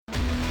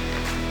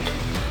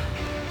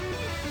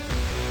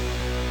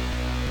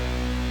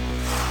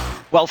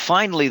Well,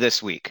 finally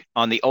this week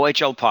on the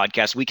OHL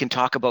podcast, we can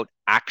talk about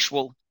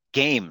actual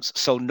games.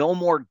 So no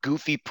more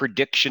goofy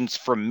predictions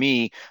from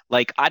me,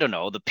 like, I don't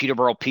know, the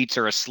Peterborough Petes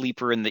are a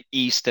sleeper in the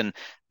East, and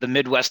the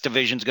Midwest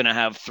Division is going to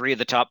have three of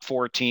the top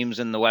four teams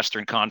in the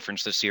Western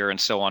Conference this year, and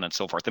so on and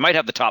so forth. They might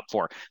have the top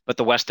four, but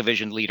the West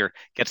Division leader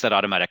gets that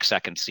automatic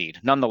second seed.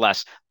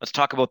 Nonetheless, let's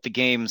talk about the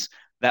games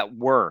that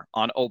were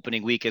on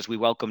opening week as we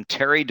welcome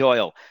Terry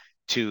Doyle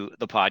to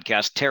the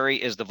podcast. Terry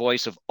is the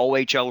voice of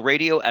OHL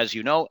Radio, as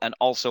you know, and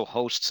also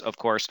hosts, of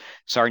course,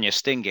 Sarnia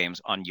Sting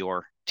games on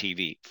your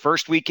TV.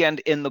 First weekend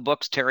in the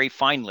books, Terry,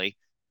 finally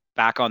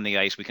back on the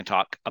ice. We can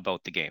talk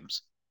about the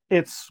games.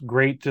 It's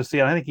great to see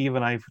it. I think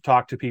even I've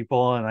talked to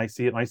people and I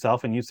see it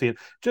myself and you see it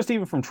just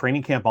even from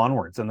training camp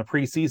onwards and the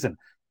preseason.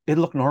 It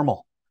looked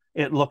normal.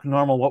 It looked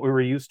normal what we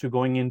were used to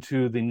going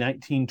into the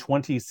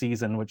 1920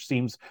 season, which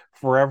seems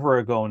forever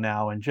ago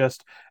now, and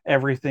just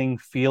everything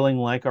feeling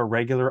like a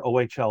regular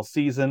OHL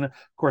season. Of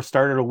course,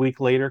 started a week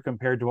later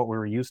compared to what we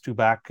were used to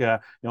back,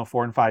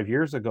 4 and 5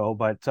 years ago.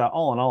 But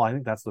all in all, I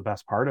think that's the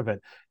best part of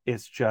it.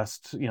 It's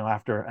just,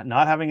 after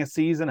not having a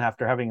season,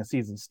 after having a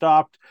season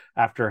stopped,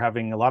 after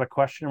having a lot of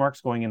question marks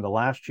going into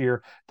last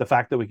year, the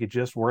fact that we could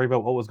just worry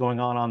about what was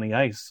going on the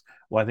ice,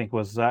 well, I think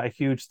was a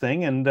huge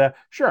thing. And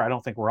sure, I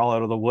don't think we're all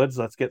out of the woods.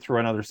 Let's get through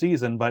another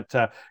season. But,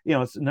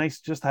 it's nice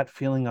just that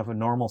feeling of a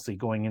normalcy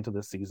going into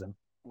this season.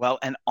 Well,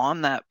 and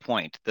on that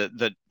point,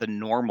 the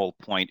normal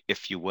point,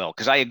 if you will,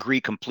 because I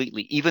agree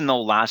completely. Even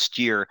though last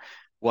year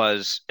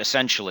was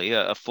essentially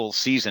a full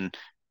season,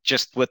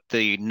 just with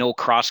the no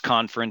cross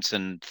conference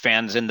and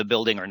fans in the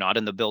building or not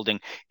in the building,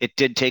 it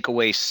did take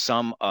away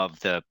some of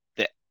that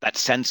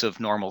sense of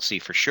normalcy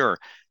for sure.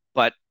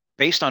 But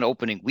based on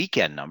opening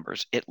weekend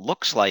numbers, it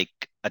looks like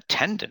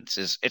attendance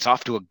is it's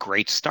off to a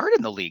great start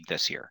in the league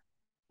this year.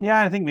 Yeah,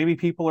 I think maybe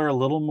people are a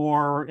little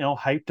more,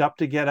 hyped up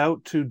to get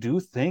out to do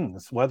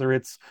things, whether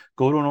it's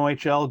go to an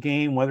OHL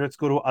game, whether it's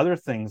go to other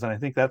things. And I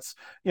think that's,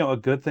 a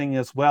good thing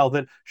as well.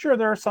 That sure,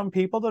 there are some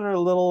people that are a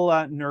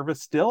little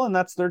nervous still, and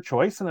that's their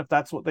choice. And if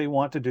that's what they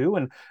want to do,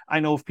 and I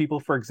know of people,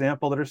 for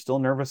example, that are still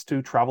nervous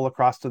to travel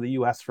across to the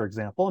US, for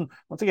example. And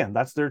once again,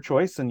 that's their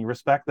choice, and you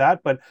respect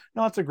that. But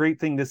no, it's a great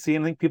thing to see.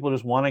 And I think people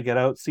just want to get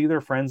out, see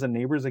their friends and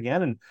neighbors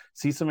again, and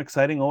see some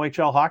exciting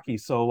OHL hockey.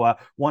 So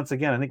once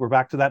again, I think we're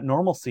back to that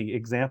normalcy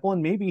example,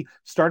 and maybe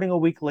starting a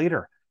week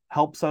later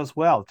helps as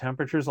well.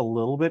 Temperature's a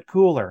little bit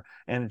cooler,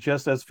 and it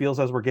just as feels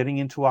as we're getting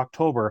into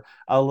October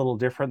a little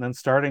different than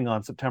starting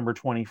on September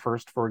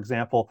 21st, for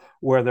example,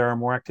 where there are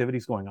more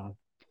activities going on.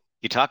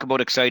 You talk about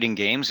exciting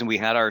games, and we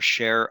had our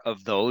share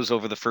of those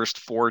over the first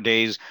 4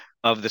 days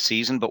of the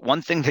season. But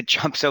one thing that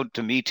jumps out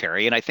to me,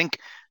 Terry, and I think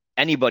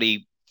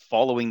anybody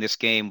following this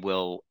game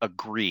will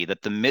agree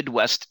that the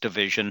Midwest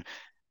Division,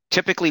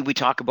 typically we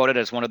talk about it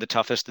as one of the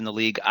toughest in the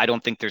league. I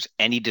don't think there's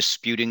any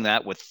disputing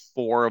that, with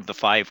four of the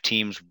five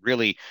teams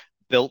really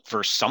built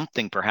for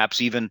something, perhaps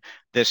even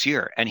this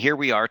year. And here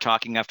we are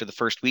talking after the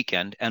first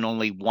weekend, and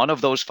only one of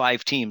those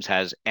five teams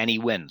has any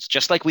wins,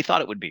 just like we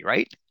thought it would be,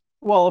 right?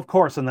 Well, of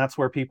course, and that's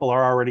where people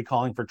are already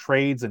calling for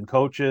trades and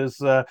coaches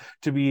to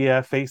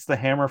be face the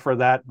hammer for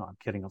that. No, I'm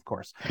kidding, of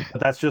course, but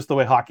that's just the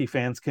way hockey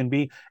fans can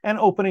be. And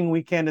opening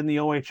weekend in the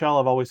OHL,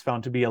 I've always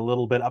found to be a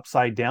little bit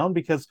upside down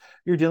because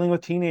you're dealing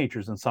with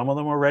teenagers, and some of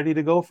them are ready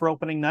to go for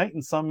opening night,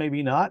 and some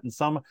maybe not, and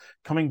some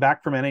coming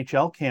back from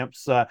NHL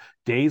camps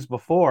days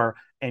before.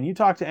 And you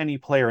talk to any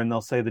player, and they'll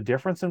say the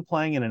difference in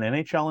playing in an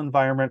NHL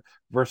environment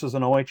versus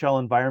an OHL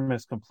environment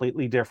is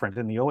completely different.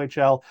 In the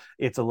OHL,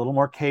 it's a little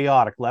more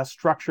chaotic, less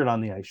structured on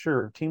the ice.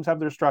 Sure, teams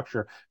have their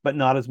structure, but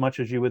not as much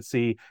as you would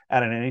see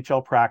at an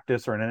NHL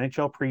practice or an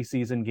NHL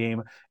preseason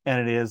game.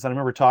 And it is, I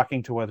remember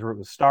talking to whether it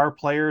was star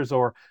players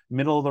or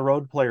middle of the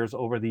road players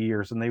over the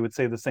years, and they would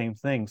say the same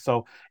thing.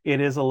 So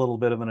it is a little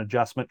bit of an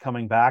adjustment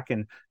coming back,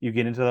 and you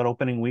get into that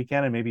opening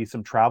weekend and maybe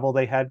some travel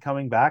they had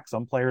coming back.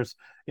 Some players,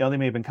 they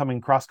may have been coming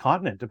cross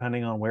continent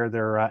depending on where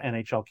their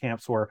NHL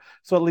camps were.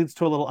 So it leads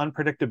to a little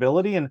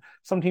unpredictability, and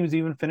some teams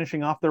even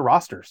finishing off their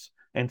rosters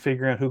and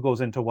figuring out who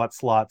goes into what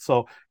slot.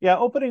 So yeah,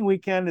 opening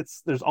weekend,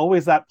 there's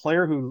always that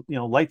player who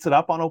lights it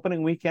up on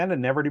opening weekend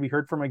and never to be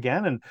heard from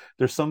again. And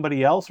there's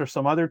somebody else or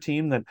some other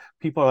team that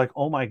people are like,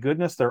 oh my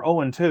goodness, they're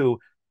 0-2.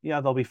 Yeah,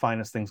 they'll be fine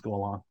as things go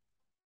along.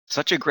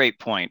 Such a great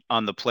point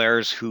on the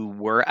players who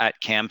were at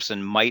camps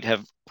and might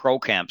have pro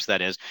camps,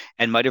 that is,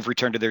 and might have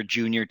returned to their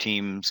junior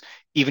teams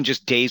even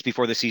just days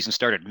before the season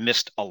started,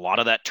 missed a lot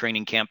of that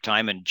training camp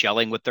time and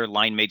gelling with their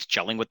line mates,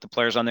 gelling with the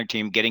players on their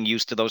team, getting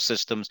used to those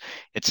systems,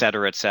 et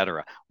cetera, et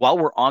cetera. While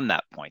we're on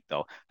that point,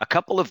 though, a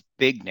couple of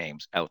big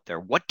names out there.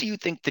 What do you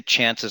think the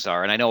chances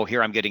are? And I know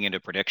here I'm getting into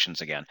predictions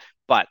again,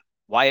 but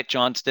Wyatt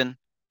Johnston,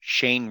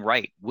 Shane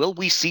Wright, will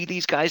we see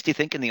these guys, do you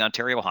think, in the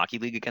Ontario Hockey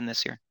League again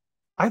this year?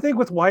 I think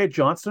with Wyatt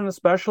Johnston,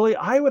 especially,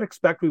 I would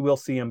expect we will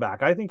see him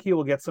back. I think he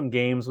will get some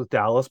games with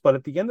Dallas, but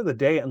at the end of the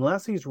day,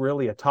 unless he's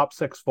really a top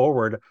six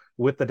forward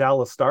with the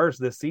Dallas Stars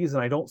this season,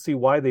 I don't see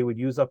why they would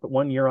use up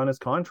 1 year on his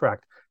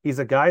contract. He's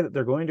a guy that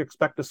they're going to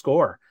expect to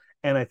score.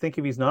 And I think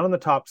if he's not on the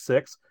top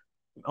six,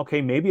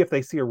 okay, maybe if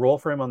they see a role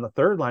for him on the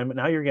third line, but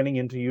now you're getting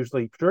into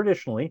usually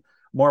traditionally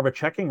more of a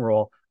checking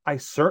role, I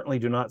certainly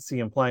do not see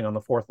him playing on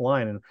the fourth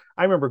line. And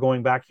I remember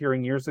going back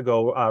hearing years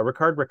ago,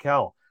 Ricard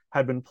Raquel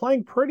had been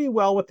playing pretty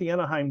well with the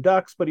Anaheim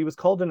Ducks, but he was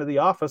called into the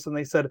office and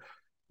they said,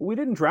 "We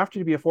didn't draft you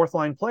to be a fourth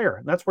line player.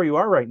 And that's where you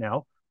are right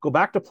now. Go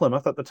back to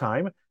Plymouth at the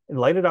time and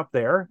light it up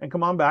there and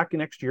come on back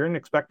next year and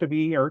expect to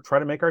be or try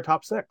to make our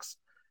top six."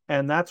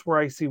 And that's where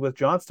I see with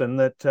Johnston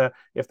that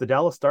if the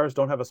Dallas Stars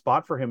don't have a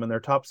spot for him in their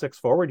top six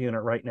forward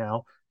unit right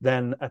now,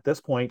 then at this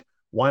point,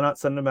 why not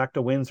send him back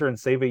to Windsor and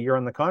save a year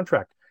on the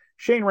contract?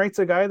 Shane Wright's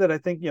a guy that I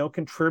think,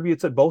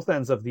 contributes at both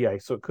ends of the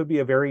ice. So it could be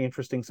a very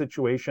interesting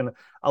situation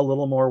a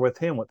little more with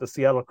him, what the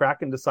Seattle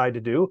Kraken decide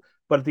to do.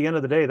 But at the end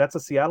of the day, that's a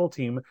Seattle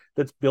team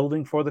that's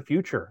building for the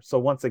future. So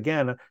once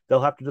again, they'll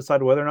have to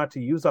decide whether or not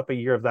to use up a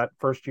year of that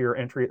first year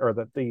entry or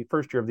the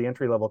first year of the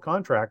entry level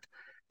contract.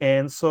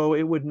 And so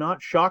it would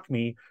not shock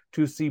me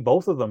to see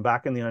both of them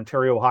back in the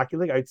Ontario Hockey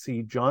League. I'd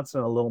see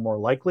Johnson a little more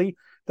likely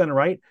than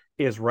Wright.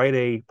 Is Wright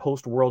a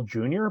post World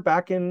Junior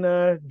back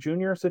in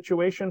junior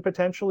situation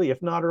potentially,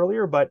 if not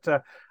earlier? But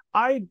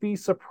I'd be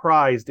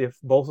surprised if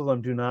both of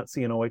them do not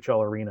see an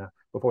OHL arena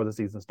before the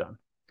season's done.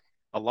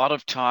 A lot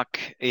of talk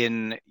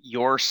in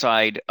your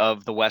side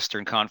of the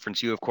Western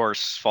Conference. You, of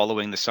course,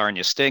 following the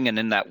Sarnia Sting, and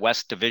in that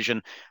West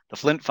Division, the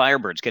Flint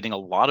Firebirds getting a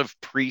lot of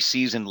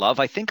preseason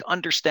love. I think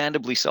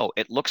understandably so.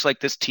 It looks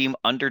like this team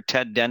under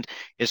Ted Dent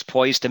is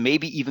poised to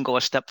maybe even go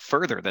a step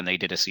further than they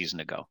did a season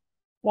ago.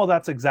 Well,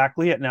 that's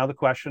exactly it. Now the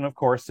question, of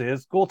course,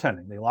 is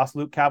goaltending. They lost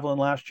Luke Kavlin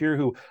last year,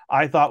 who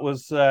I thought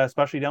was,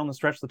 especially down the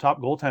stretch, the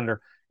top goaltender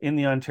in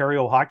the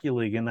Ontario Hockey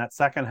League in that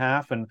second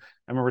half. And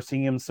I remember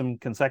seeing him some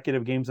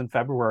consecutive games in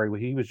February where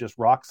he was just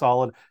rock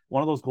solid.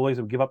 One of those goalies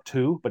that would give up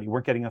two, but you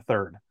weren't getting a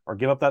third, or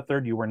give up that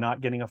third, you were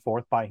not getting a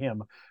fourth by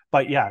him.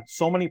 But yeah,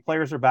 so many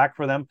players are back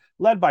for them,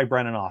 led by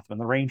Brennan Othman,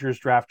 the Rangers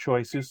draft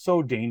choice, who's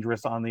so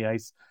dangerous on the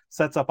ice,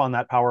 sets up on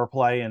that power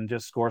play and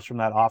just scores from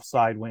that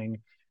offside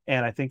wing.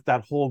 And I think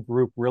that whole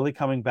group really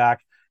coming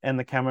back and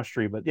the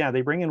chemistry. But yeah,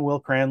 they bring in Will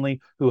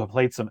Cranley, who have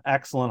played some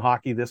excellent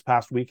hockey this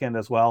past weekend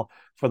as well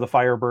for the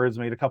Firebirds,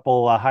 made a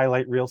couple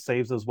highlight reel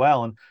saves as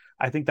well. And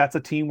I think that's a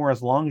team where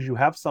as long as you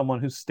have someone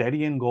who's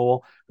steady in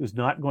goal, who's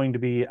not going to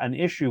be an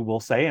issue, we'll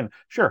say, and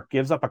sure,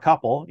 gives up a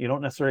couple, you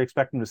don't necessarily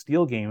expect them to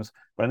steal games,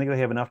 but I think they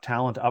have enough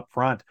talent up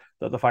front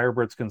that the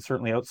Firebirds can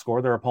certainly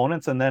outscore their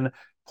opponents. And then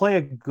play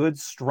a good,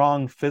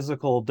 strong,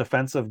 physical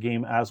defensive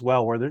game as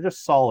well, where they're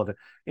just solid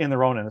in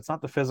their own end. It's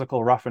not the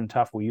physical rough and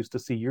tough we used to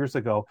see years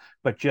ago,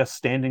 but just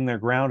standing their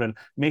ground and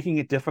making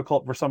it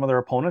difficult for some of their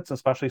opponents,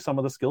 especially some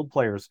of the skilled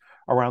players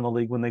around the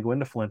league when they go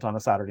into Flint on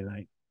a Saturday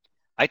night.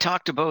 I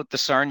talked about the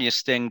Sarnia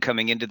Sting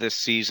coming into this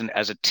season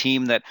as a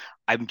team that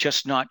I'm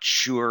just not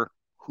sure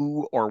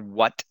who or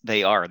what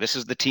they are. This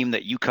is the team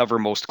that you cover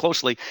most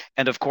closely.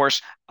 And of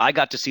course, I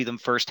got to see them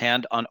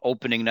firsthand on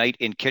opening night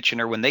in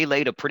Kitchener when they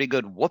laid a pretty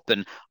good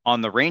whooping on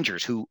the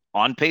Rangers, who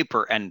on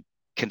paper and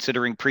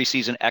considering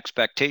preseason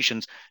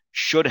expectations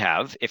should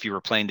have, if you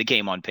were playing the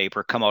game on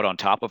paper, come out on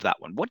top of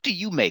that one. What do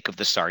you make of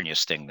the Sarnia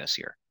Sting this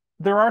year?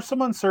 There are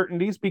some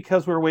uncertainties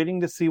because we're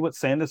waiting to see what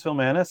Sandis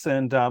Vilmanis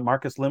and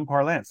Marcus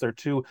Limparlance, they're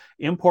two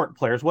import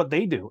players, what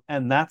they do.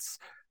 And that's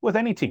with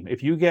any team.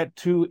 If you get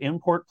two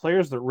import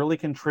players that really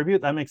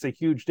contribute, that makes a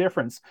huge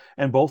difference.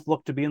 And both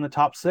look to be in the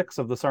top six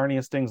of the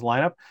Sarnia Stings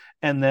lineup.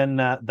 And then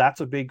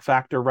that's a big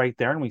factor right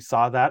there. And we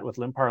saw that with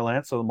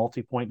Limparlance, so the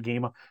multi-point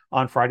game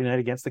on Friday night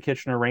against the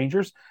Kitchener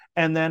Rangers.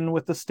 And then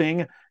with the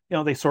Sting,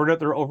 they sorted out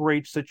their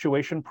overage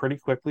situation pretty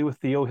quickly with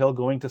Theo Hill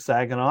going to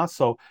Saginaw.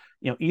 So,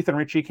 Ethan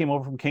Ritchie came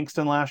over from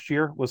Kingston last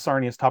year, was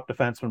Sarnia's top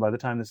defenseman by the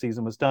time the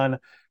season was done.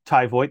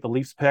 Ty Voigt, the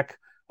Leafs pick,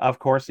 of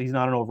course, he's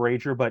not an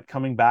overager, but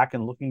coming back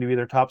and looking to be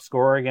their top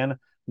scorer again.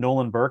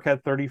 Nolan Burke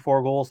had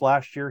 34 goals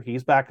last year.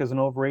 He's back as an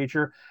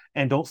overager.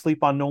 And don't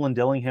sleep on Nolan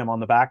Dillingham on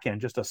the back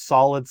end. Just a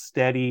solid,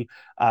 steady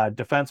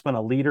defenseman,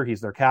 a leader.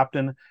 He's their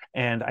captain.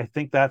 And I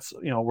think that's,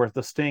 worth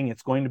the Sting.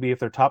 It's going to be if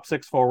their top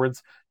six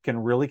forwards can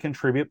really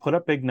contribute, put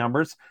up big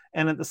numbers,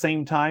 and at the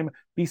same time,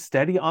 be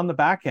steady on the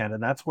back end.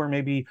 And that's where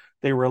maybe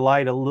they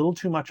relied a little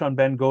too much on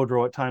Ben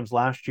Gaudreau at times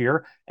last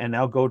year. And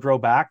now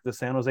Gaudreau back, the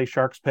San Jose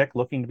Sharks pick,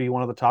 looking to be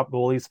one of the top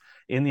goalies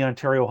in the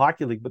Ontario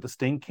Hockey League. But the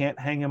Sting can't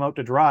hang him out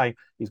to dry.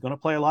 He's going to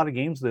play a lot of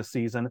games this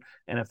season.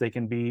 And if they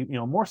can be,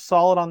 more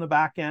solid on the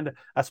back end,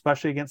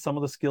 especially against some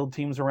of the skilled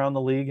teams around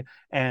the league,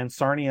 and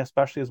Sarnia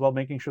especially as well,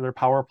 making sure their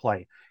power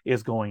play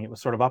is going. It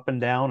was sort of up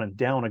and down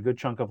a good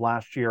chunk of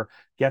last year.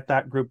 Get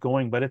that group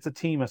going. But it's a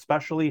team,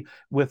 especially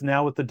with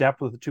the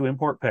depth with the two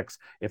import picks.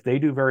 If they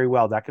do very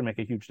well, that can make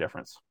a huge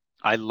difference.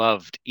 I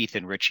loved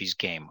Ethan Ritchie's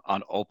game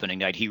on opening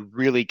night. He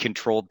really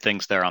controlled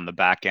things there on the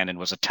back end and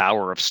was a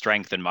tower of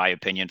strength, in my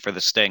opinion, for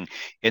the Sting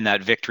in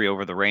that victory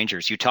over the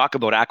Rangers. You talk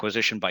about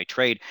acquisition by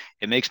trade.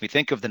 It makes me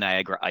think of the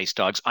Niagara Ice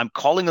Dogs. I'm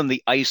calling them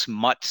the Ice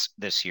Mutts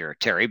this year,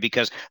 Terry,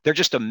 because they're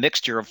just a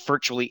mixture of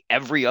virtually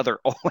every other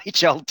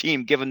OHL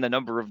team, given the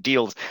number of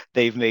deals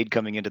they've made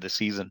coming into the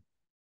season.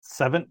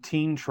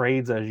 17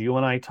 trades as you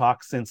and I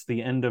talked since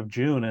the end of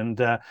June. And,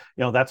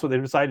 that's what they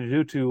decided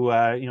to do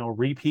to,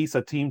 repiece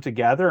a team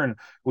together. And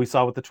we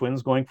saw with the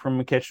Twins going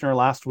from Kitchener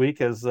last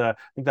week as I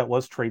think that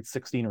was trade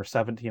 16 or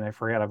 17. I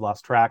forget. I've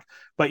lost track.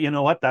 But you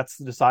know what? That's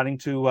deciding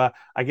to,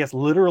 I guess,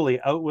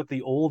 literally out with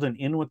the old and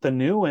in with the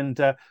new. And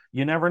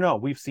you never know.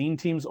 We've seen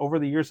teams over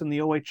the years in the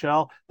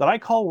OHL that I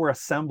call were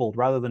assembled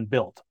rather than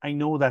built. I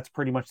know that's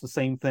pretty much the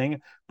same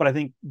thing, but I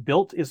think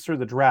built is through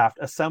the draft.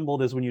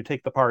 Assembled is when you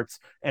take the parts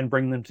and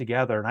bring them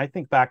together. And I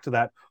think back to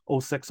that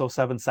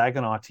 06-07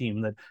 Saginaw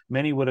team that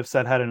many would have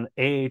said had an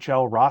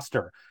AHL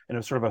roster, and it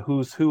was sort of a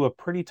who's who of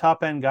pretty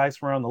top end guys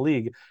from around the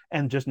league,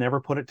 and just never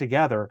put it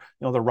together.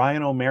 The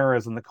Ryan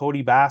O'Maras and the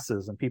Cody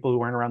Basses and people who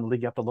weren't around the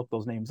league, you have to look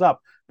those names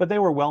up, but they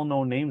were well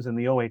known names in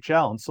the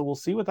OHL. And so we'll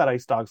see with that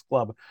Ice Dogs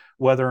club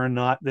whether or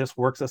not this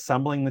works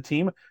assembling the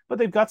team. But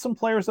they've got some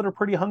players that are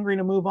pretty hungry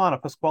to move on. A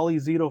Pasquale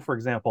Zito, for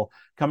example,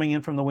 coming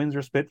in from the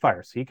Windsor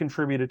Spitfires. He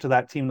contributed to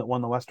that team that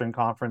won the Western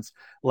Conference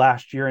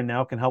last year and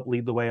now can help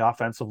lead the way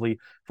offensively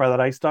for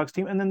that Ice Dogs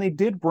team. And then they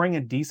did bring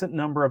a decent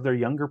number of their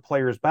younger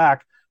players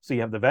back. So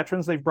you have the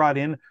veterans they've brought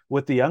in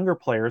with the younger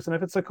players. And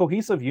if it's a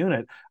cohesive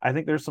unit, I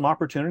think there's some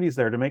opportunities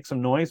there to make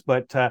some noise.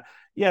 But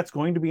it's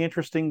going to be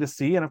interesting to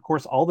see. And of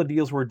course, all the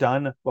deals were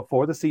done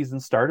before the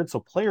season started. So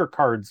player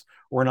cards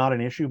were not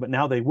an issue, but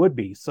now they would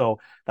be. So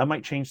that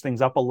might change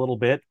things up a little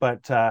bit.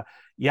 But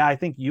I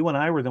think you and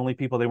I were the only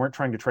people they weren't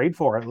trying to trade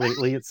for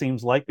lately, it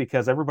seems like,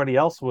 because everybody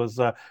else was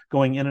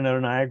going in and out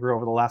of Niagara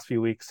over the last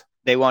few weeks.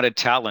 They wanted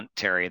talent,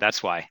 Terry.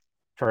 That's why.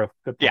 True.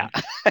 Good Yeah.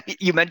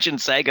 point. You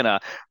mentioned Saginaw.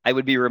 I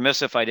would be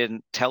remiss if I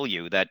didn't tell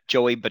you that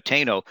Joey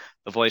Batano,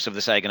 the voice of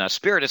the Saginaw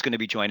Spirit, is going to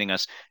be joining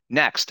us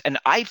next. And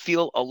I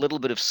feel a little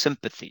bit of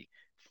sympathy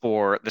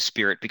for the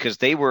Spirit because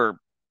they were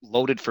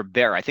loaded for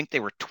bear. I think they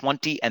were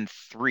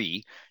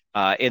 20-3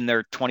 in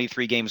their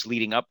 23 games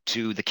leading up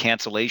to the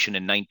cancellation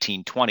in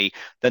 1920.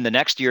 Then the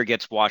next year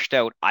gets washed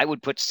out. I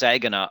would put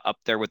Saginaw up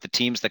there with the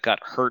teams that got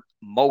hurt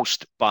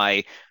most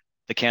by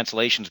the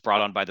cancellations brought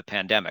on by the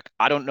pandemic.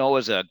 I don't know,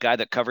 as a guy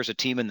that covers a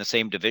team in the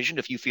same division,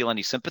 if you feel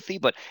any sympathy,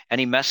 but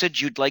any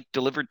message you'd like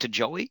delivered to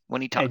Joey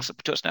when he Hey, talks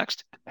to us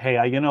next?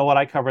 hey, you know what?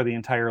 I cover the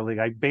entire league.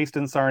 I based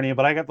in Sarnia,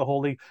 but I got the whole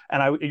league.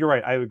 And you're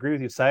right. I agree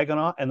with you.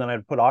 Saginaw, and then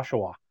I'd put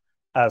Oshawa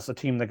as a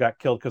team that got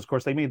killed because, of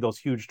course, they made those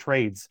huge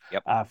trades.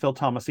 Yep. Phil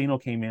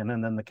Tomasino came in,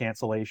 and then the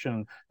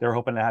cancellation. They're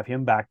hoping to have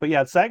him back. But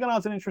yeah,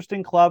 Saginaw's an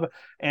interesting club,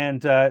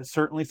 and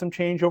certainly some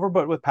changeover.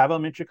 But with Pavel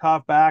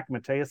Minchikov back,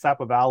 Matei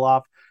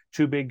Sapovalov,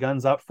 two big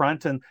guns up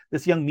front, and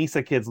this young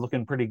Misa kid's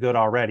looking pretty good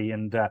already,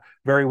 and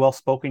very well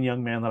spoken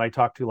young man that I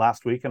talked to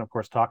last week, and of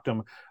course talked to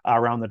him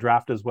around the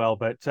draft as well.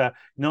 But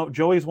no,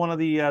 Joey's one of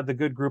the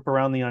good group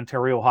around the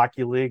Ontario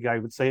Hockey League. I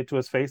would say it to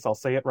his face. I'll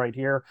say it right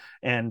here,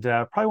 and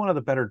probably one of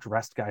the better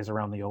dressed guys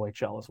around the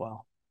OHL as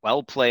well.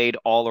 Well played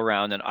all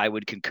around, and I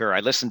would concur. I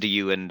listened to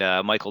you and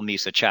Michael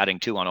Misa chatting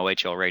too on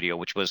OHL radio,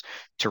 which was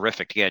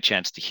terrific to get a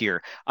chance to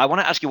hear. I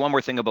want to ask you one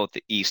more thing about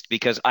the East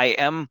because I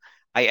am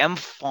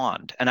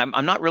fond, and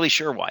I'm not really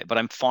sure why, but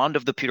I'm fond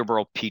of the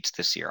Peterborough Petes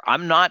this year.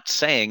 I'm not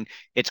saying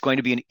it's going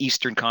to be an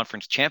Eastern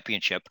Conference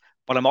championship,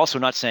 but I'm also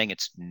not saying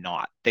it's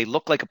not. They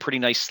look like a pretty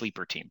nice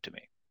sleeper team to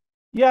me.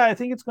 Yeah, I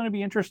think it's going to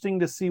be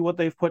interesting to see what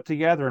they've put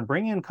together. And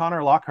bringing in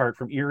Connor Lockhart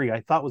from Erie,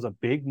 I thought was a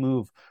big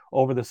move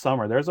over the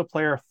summer. There's a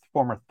player,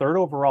 former third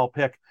overall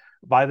pick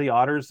by the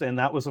Otters, and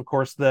that was, of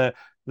course, the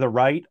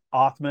Wright,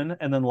 Othman,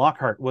 and then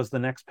Lockhart was the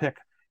next pick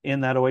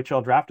in that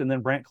OHL draft, and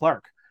then Brant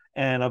Clark.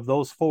 And of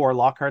those four,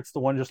 Lockhart's the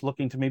one just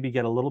looking to maybe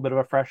get a little bit of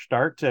a fresh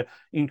start to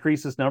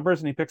increase his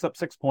numbers. And he picks up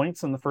 6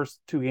 points in the first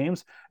two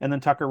games. And then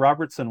Tucker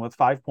Robertson with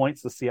 5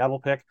 points, the Seattle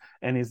pick,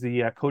 and he's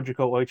the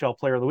Kojiko OHL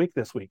Player of the Week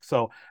this week.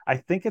 So I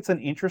think it's an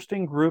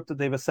interesting group that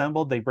they've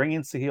assembled. They bring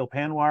in Sahil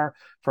Panwar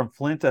from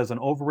Flint as an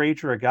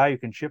overager, a guy who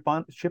can chip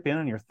in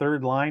on your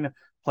third line,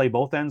 play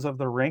both ends of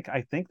the rink. I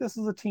think this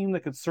is a team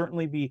that could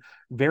certainly be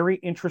very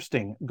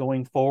interesting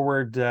going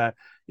forward,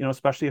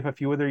 especially if a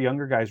few of their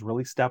younger guys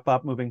really step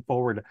up moving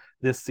forward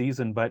this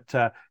season.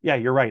 But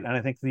you're right. And I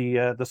think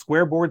the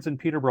square boards in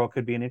Peterborough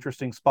could be an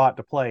interesting spot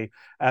to play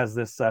as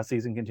this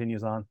season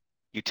continues on.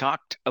 You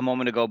talked a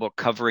moment ago about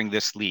covering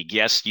this league.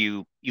 Yes,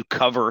 you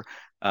cover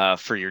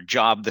for your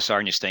job the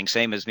Sarnia Sting,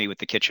 same as me with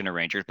the Kitchener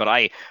Rangers. But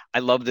I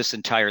love this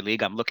entire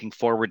league. I'm looking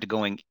forward to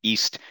going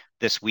east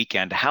this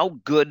weekend. How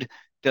good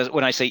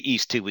when I say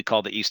east too, we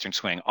call the Eastern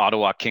Swing,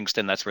 Ottawa,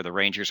 Kingston, that's where the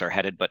Rangers are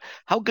headed. But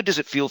how good does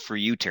it feel for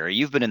you, Terry?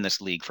 You've been in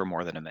this league for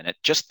more than a minute,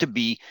 just to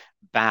be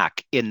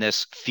back in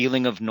this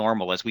feeling of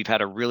normal as we've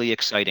had a really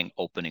exciting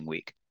opening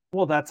week.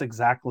 Well, that's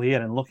exactly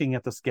it. And looking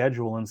at the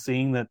schedule and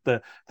seeing that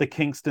the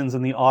Kingstons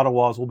and the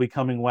Ottawas will be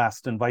coming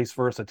west and vice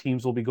versa,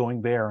 teams will be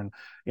going there. And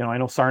I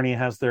know Sarnia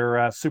has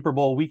their Super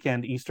Bowl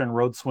weekend Eastern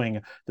road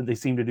swing that they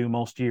seem to do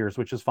most years,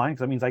 which is fine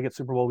because that means I get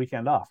Super Bowl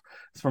weekend off.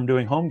 It's from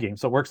doing home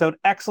games, so it works out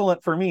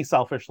excellent for me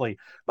selfishly.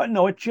 But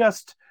no, it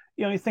just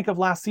you think of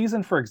last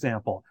season, for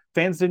example,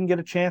 fans didn't get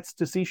a chance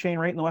to see Shane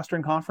Wright in the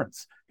Western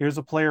Conference. Here's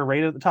a player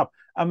right at the top.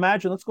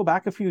 Imagine, let's go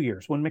back a few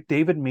years when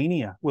McDavid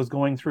Mania was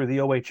going through the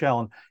OHL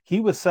and he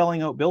was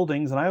selling out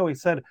buildings. And I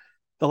always said,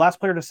 The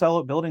last player to sell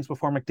out buildings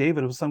before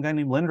McDavid was some guy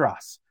named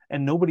Lindros,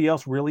 and nobody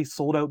else really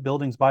sold out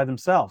buildings by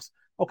themselves.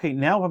 Okay,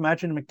 now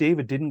imagine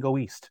McDavid didn't go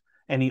east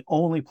and he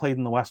only played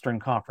in the Western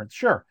Conference.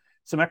 Sure,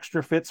 some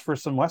extra fits for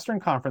some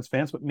Western Conference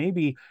fans, but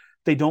maybe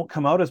they don't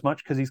come out as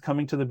much because he's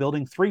coming to the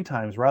building 3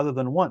 times rather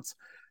than once.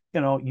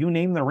 You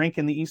name the rink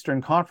in the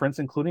Eastern Conference,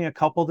 including a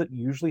couple that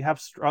usually have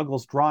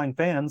struggles drawing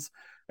fans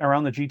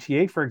around the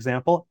GTA, for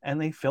example,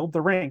 and they filled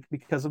the rink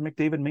because of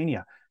McDavid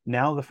mania.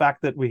 Now, the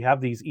fact that we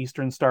have these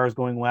Eastern stars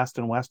going west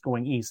and west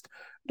going east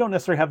don't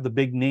necessarily have the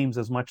big names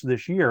as much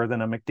this year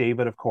than a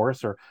McDavid, of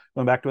course, or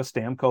going back to a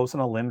Stamkos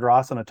and a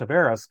Lindros and a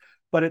Tavares,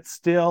 but it's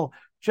still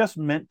just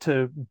meant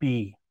to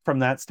be from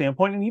that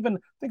standpoint. And even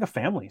think of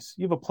families.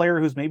 You have a player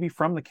who's maybe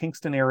from the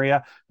Kingston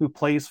area who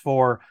plays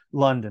for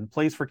London,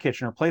 plays for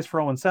Kitchener, plays for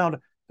Owen Sound.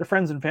 Their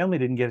friends and family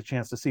didn't get a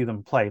chance to see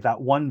them play.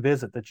 That one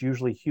visit that's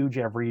usually huge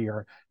every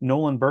year.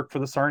 Nolan Burke for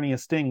the Sarnia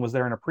Sting was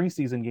there in a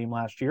preseason game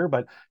last year,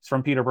 but he's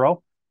from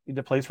Peterborough. He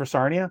plays for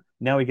Sarnia.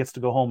 Now he gets to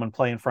go home and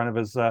play in front of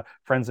his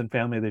friends and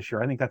family this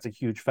year. I think that's a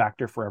huge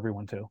factor for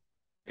everyone too.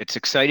 It's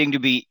exciting to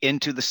be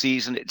into the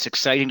season. It's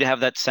exciting to have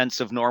that sense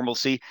of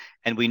normalcy.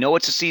 And we know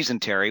it's a season,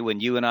 Terry, when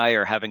you and I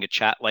are having a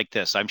chat like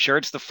this. I'm sure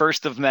it's the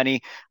first of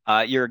many.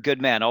 You're a good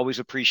man. Always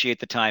appreciate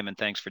the time. And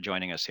thanks for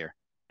joining us here.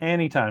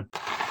 Anytime.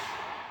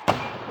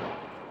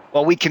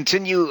 Well, we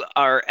continue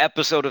our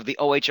episode of the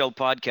OHL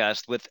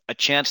podcast with a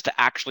chance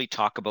to actually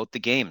talk about the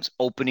games.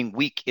 Opening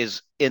week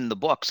is in the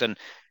books. And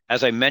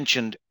as I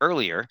mentioned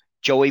earlier,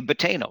 Joey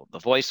Batano, the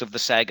voice of the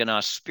Saginaw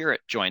Spirit,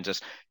 joins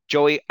us.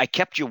 Joey, I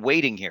kept you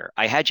waiting here.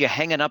 I had you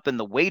hanging up in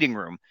the waiting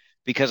room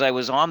because I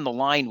was on the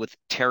line with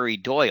Terry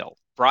Doyle,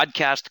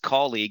 broadcast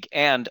colleague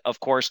and,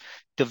 of course,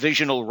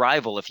 divisional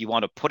rival, if you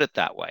want to put it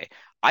that way.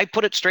 I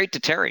put it straight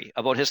to Terry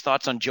about his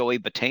thoughts on Joey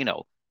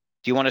Batano.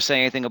 Do you want to say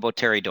anything about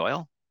Terry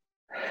Doyle?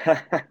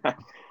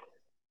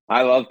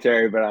 I love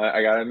Terry, but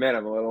I gotta admit,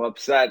 I'm a little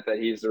upset that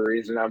he's the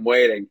reason I'm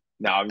waiting.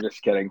 No, I'm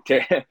just kidding.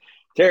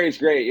 Terry's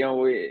great.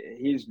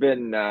 He's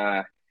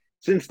been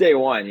since day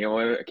one.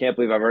 I can't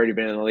believe I've already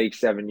been in the league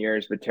 7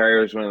 years. But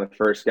Terry was one of the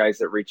first guys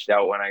that reached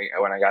out when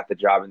I got the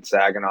job in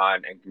Saginaw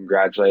and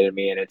congratulated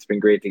me. And it's been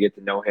great to get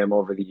to know him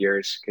over the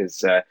years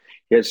because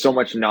he has so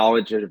much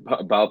knowledge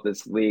about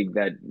this league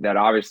that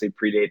obviously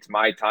predates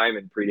my time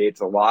and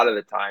predates a lot of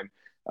the time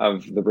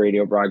of the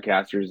radio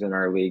broadcasters in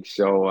our league.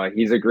 So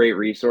he's a great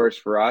resource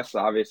for us,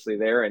 obviously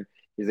there, and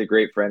he's a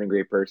great friend and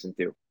great person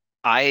too.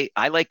 I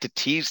like to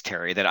tease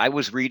Terry that I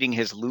was reading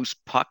his Loose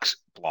Pucks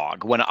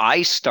blog when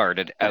I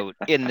started out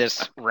in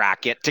this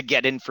racket to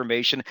get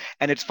information.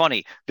 And it's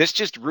funny, this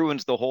just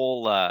ruins the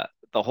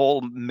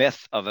whole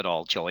myth of it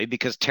all, Joey,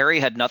 because Terry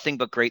had nothing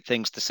but great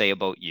things to say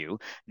about you.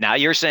 Now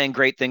you're saying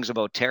great things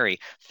about Terry.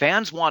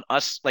 Fans want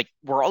us like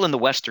we're all in the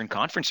Western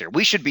Conference here.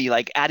 We should be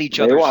like at each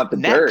They other's want the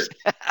necks.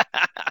 dirt.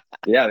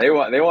 Yeah, they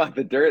want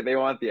the dirt. They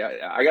want the.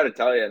 I got to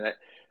tell you that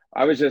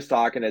I was just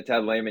talking to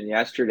Ted Lehman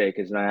yesterday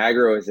because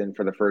Niagara was in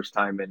for the first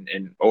time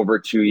in over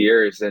 2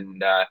 years,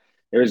 and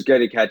it was good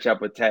to catch up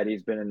with Ted.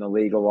 He's been in the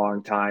league a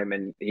long time,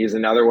 and he's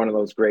another one of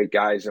those great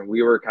guys. And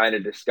we were kind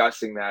of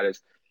discussing that as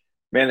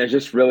man, there's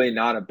just really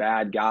not a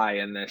bad guy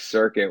in this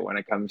circuit when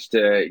it comes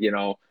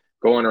to,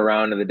 going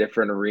around to the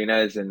different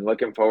arenas and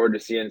looking forward to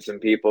seeing some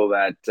people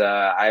that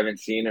I haven't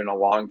seen in a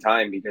long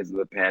time because of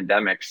the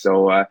pandemic.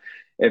 So,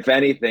 if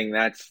anything,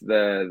 that's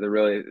the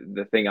really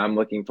the thing I'm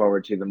looking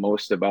forward to the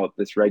most about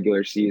this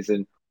regular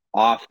season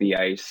off the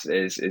ice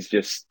is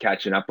just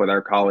catching up with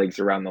our colleagues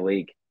around the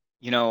league.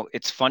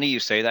 It's funny you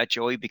say that,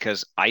 Joey,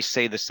 because I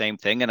say the same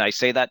thing. And I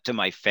say that to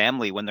my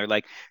family when they're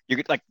like,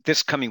 you're like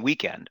this coming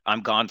weekend,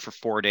 I'm gone for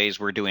 4 days.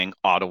 We're doing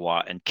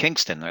Ottawa and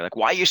Kingston. They're like,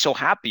 why are you so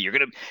happy?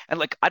 And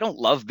like, I don't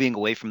love being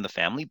away from the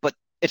family, but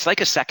it's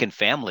like a second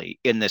family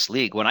in this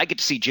league. When I get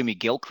to see Jimmy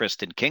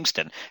Gilchrist in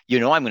Kingston, I'm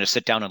going to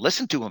sit down and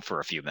listen to him for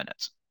a few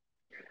minutes.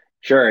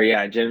 Sure,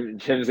 yeah,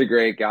 Jim's a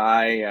great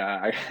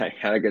guy. I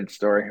got a good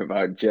story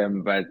about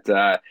Jim, but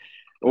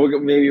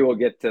maybe we'll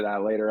get to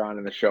that later on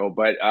in the show.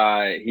 But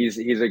he's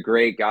a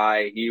great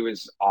guy. He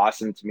was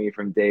awesome to me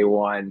from day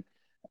one.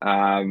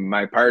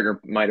 My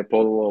partner might have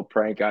pulled a little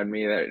prank on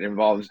me that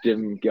involves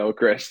Jim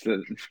Gilchrist,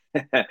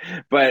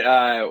 but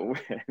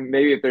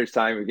maybe if there's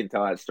time we can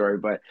tell that story.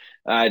 But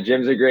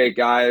Jim's a great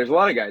guy. There's a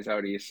lot of guys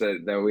out east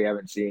that we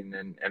haven't seen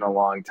in a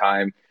long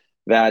time.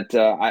 That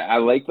I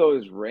like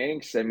those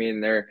rinks. I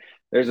mean,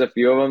 there's a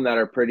few of them that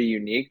are pretty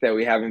unique that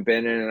we haven't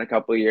been in a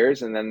couple of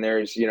years, and then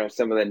there's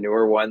some of the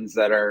newer ones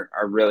that are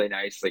really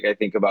nice. Like I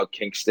think about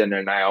Kingston,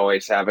 and I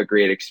always have a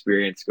great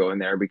experience going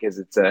there because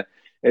it's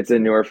a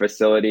newer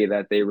facility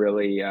that they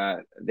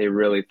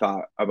really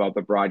thought about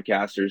the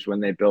broadcasters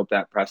when they built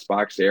that press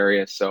box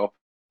area. So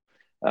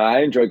I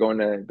enjoy going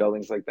to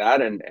buildings like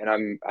that, and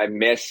I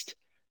missed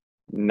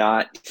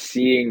not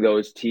seeing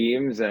those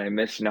teams, and I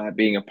miss not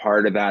being a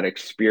part of that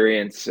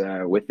experience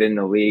within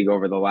the league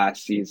over the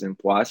last season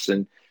plus.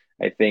 And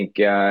I think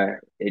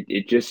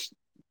it just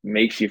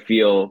makes you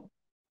feel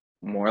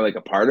more like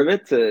a part of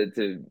it,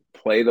 to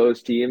play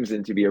those teams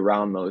and to be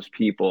around those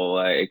people.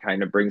 It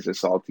kind of brings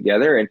us all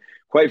together, and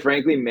quite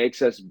frankly,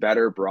 makes us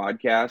better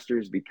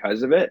broadcasters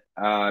because of it.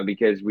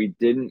 Because we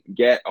didn't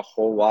get a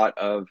whole lot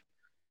of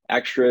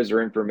extras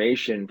or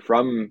information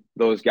from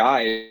those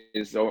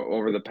guys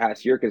over the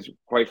past year, because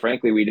quite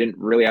frankly, we didn't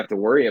really have to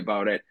worry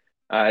about it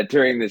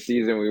during the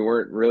season. We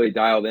weren't really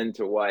dialed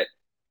into what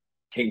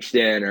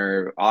Kingston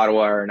or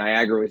Ottawa or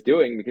Niagara was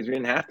doing because we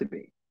didn't have to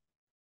be.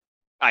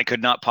 I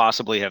could not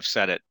possibly have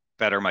said it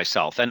better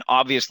myself. And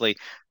obviously,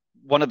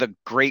 one of the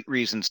great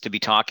reasons to be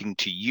talking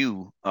to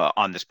you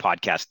on this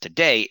podcast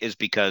today is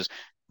because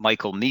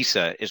Michael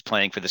Misa is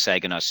playing for the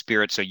Saginaw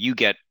Spirit. So you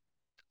get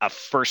a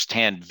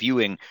firsthand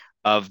viewing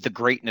of the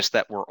greatness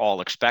that we're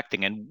all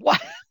expecting. And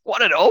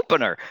what an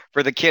opener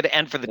for the kid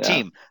and for the Yeah.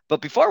 team.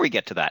 But before we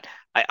get to that,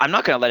 I'm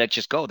not going to let it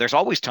just go. There's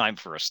always time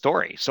for a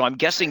story. So I'm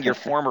guessing your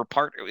former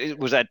partner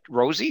was that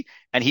Rosie,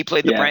 and he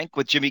played the Yeah. prank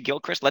with Jimmy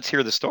Gilchrist. Let's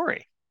hear the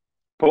story.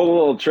 Pulled a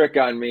little trick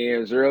on me. It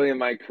was early in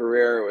my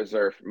career. It was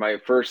my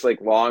first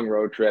like long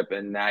road trip,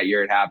 and that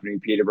year it happened in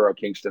Peterborough,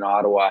 Kingston,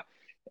 Ottawa.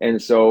 And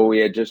so we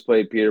had just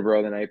played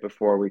Peterborough the night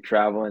before. We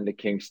travel into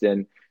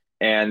Kingston,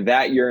 and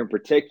that year in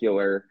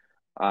particular,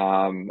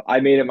 I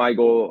made it my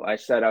goal. I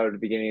set out at the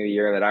beginning of the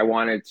year that I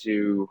wanted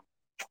to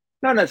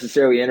not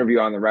necessarily interview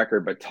on the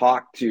record, but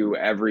talk to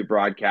every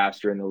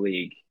broadcaster in the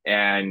league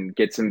and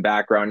get some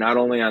background, not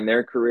only on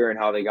their career and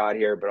how they got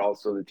here, but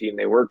also the team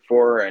they work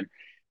for, and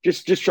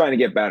just trying to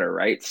get better,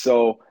 right?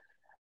 So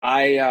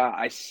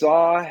I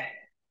saw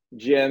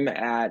Jim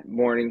at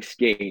morning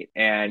skate,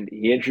 and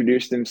he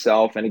introduced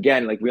himself. And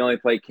again, like, we only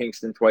play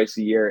Kingston twice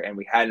a year, and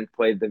we hadn't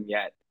played them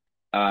yet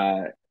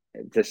uh,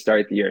 to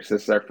start the year. So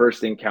this is our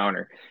first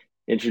encounter.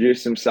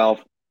 Introduced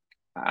himself.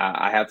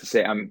 I have to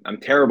say I'm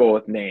terrible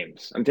with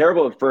names. I'm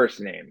terrible with first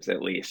names,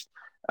 at least,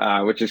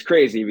 which is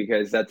crazy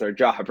because that's our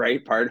job,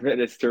 right? Part of it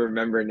is to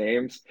remember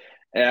names.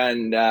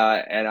 And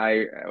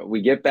I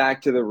we get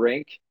back to the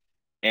rink,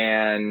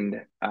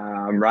 and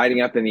I'm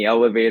riding up in the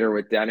elevator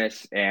with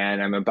Dennis,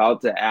 and I'm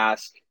about to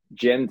ask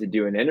Jim to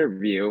do an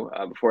interview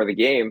before the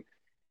game,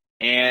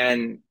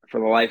 and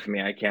for the life of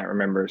me, I can't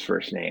remember his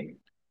first name.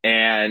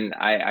 And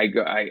I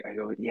go,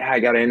 yeah, I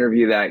got to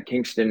interview that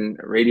Kingston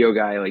radio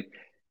guy. Like,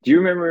 do you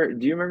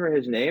remember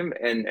his name?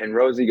 And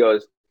Rosie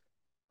goes,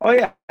 oh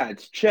yeah,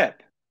 it's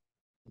Chip.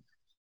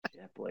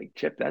 Chip, like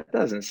Chip, that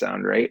doesn't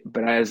sound right.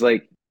 But I was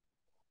like,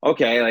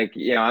 okay, like,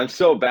 I'm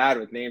so bad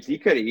with names. He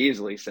could have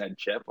easily said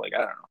Chip. Like, I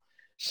don't know.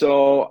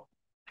 So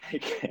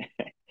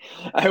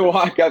I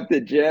walk up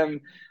to Jim.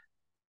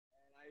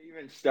 I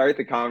even start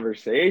the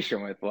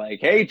conversation with like,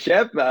 "Hey,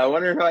 Chip, I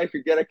wonder if I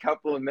could get a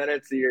couple of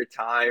minutes of your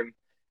time."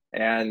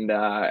 And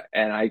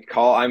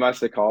I must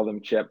have called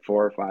him Chip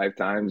 4 or 5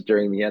 times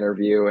during the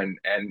interview, and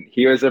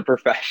he was a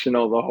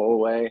professional the whole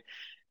way.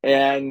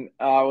 And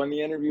when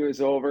the interview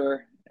was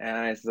over, and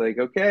I was like,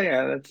 "Okay,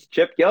 that's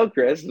Chip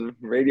Gilchrist,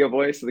 radio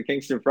voice of the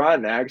Kingston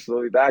Frontenacs.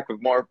 We'll be back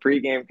with more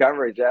pregame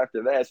coverage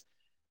after this."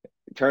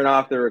 Turn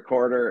off the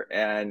recorder,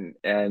 and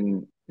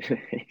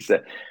he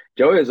said,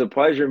 "Joey, it was a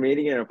pleasure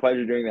meeting you and a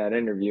pleasure doing that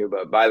interview.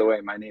 But by the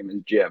way, my name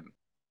is Jim."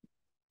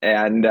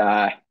 And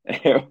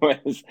it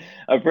was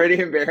a pretty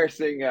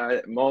embarrassing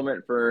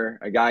moment for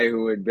a guy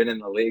who had been in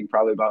the league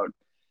probably about,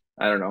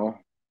 I don't know,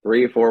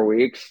 3 or 4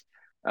 weeks,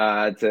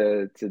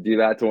 to do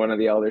that to one of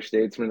the elder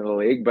statesmen of the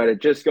league. But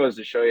it just goes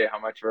to show you how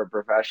much of a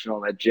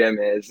professional that Jim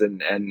is,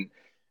 and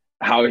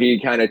how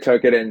he kind of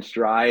took it in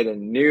stride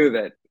and knew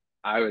that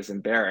I was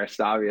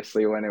embarrassed,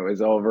 obviously, when it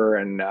was over,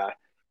 and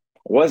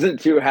wasn't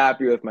too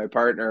happy with my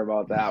partner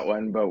about that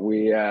one. But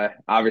we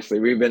obviously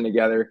we've been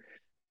together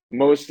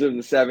most of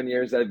the 7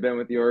 years I've been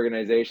with the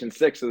organization,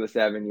 6 of the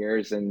 7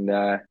 years,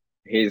 and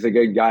he's a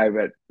good guy.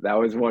 But that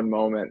was one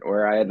moment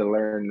where I had to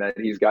learn that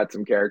he's got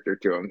some character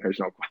to him. There's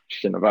no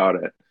question about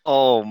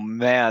Oh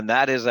man,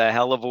 that is a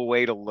hell of a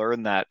way to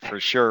learn that for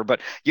sure.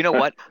 But you know it.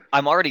 what?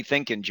 I'm already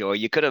thinking, Joey,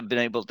 you could have been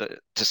able to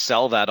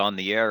sell that on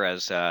the air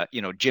as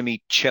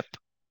Jimmy Chip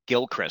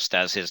Gilchrist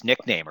as his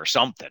nickname or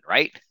something,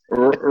 right?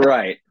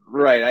 Right,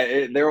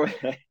 right. There was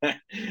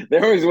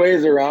there was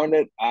ways around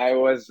it. I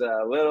was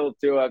a little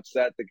too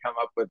upset to come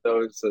up with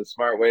those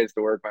smart ways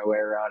to work my way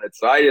around it,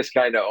 so I just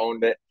kind of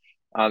owned it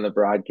on the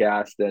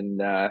broadcast. And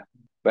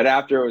but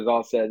after it was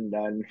all said and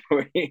done,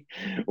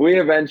 we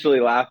eventually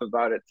laugh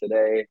about it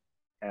today.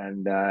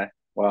 And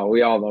well,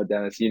 we all know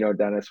Dennis. You know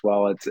Dennis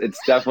well. It's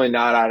definitely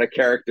not out of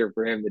character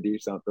for him to do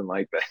something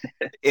like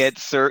that. It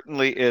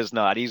certainly is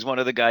not. He's one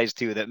of the guys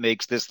too that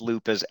makes this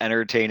loop as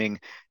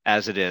entertaining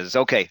as it is.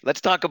 Okay, let's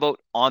talk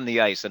about on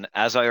the ice. And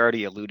as I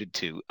already alluded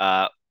to,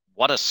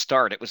 what a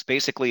start. It was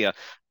basically a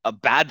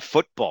bad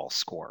football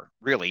score,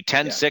 really.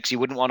 ten Yeah. six. You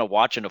wouldn't want to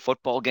watch in a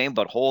football game,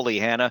 but holy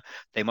Hannah,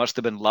 they must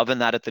have been loving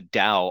that at the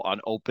Dow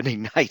on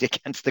opening night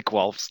against the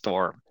Guelph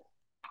Storm.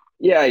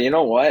 Yeah, you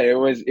know what? It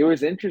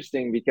was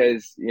interesting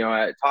because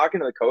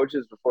talking to the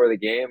coaches before the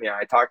game.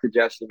 I talked to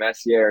Jesse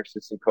Messier, our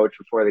assistant coach,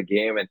 before the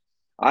game, and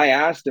I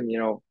asked him,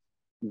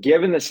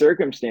 given the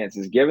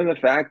circumstances, given the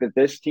fact that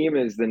this team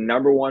is the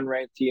number one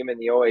ranked team in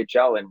the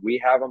OHL, and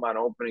we have them on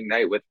opening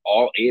night with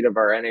all 8 of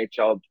our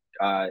NHL,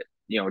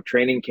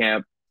 training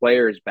camp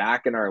players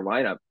back in our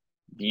lineup.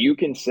 Do you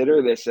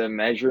consider this a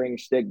measuring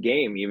stick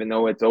game, even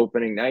though it's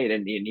opening night?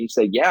 And you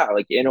say, yeah,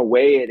 like in a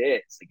way it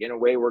is. Like in a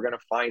way, we're going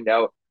to find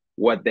out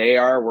what they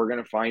are. We're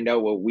going to find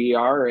out what we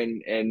are,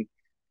 and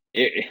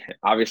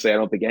obviously, I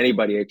don't think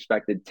anybody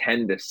expected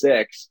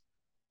 10-6.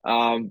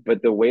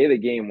 But the way the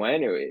game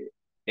went,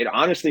 it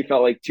honestly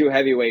felt like two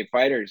heavyweight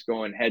fighters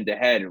going head to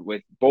head,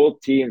 with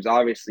both teams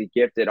obviously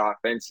gifted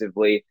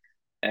offensively,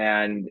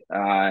 and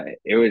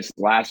it was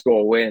last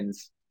goal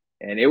wins.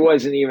 And it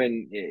wasn't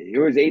even, it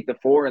was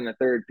 8-4 in the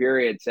third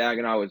period.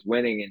 Saginaw was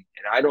winning, and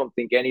I don't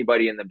think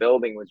anybody in the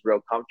building was real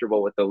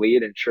comfortable with the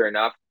lead. And sure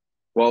enough,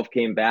 Guelph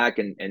came back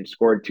and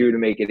scored 2 to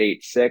make it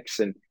 8-6.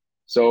 And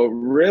so it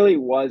really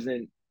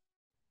wasn't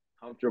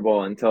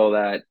comfortable until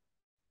that,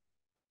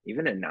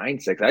 even a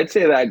 9-6. I'd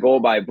say that goal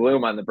by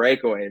Bloom on the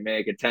breakaway to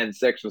make it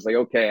 10-6 was like,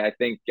 okay, I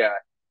think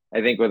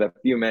with a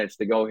few minutes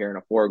to go here in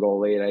a 4-goal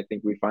lead, I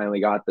think we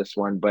finally got this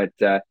one. But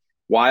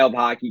wild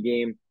hockey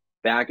game,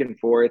 back and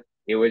forth.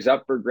 It was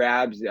up for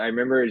grabs. I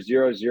remember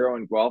 0-0,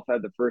 and Guelph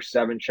had the first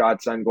 7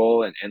 shots on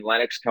goal, and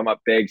Lennox come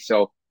up big.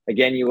 So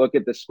again, you look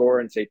at the score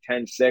and say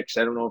 10-6.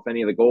 I don't know if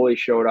any of the goalies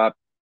showed up.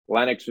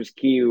 Lennox was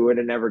key. We would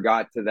have never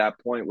got to that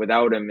point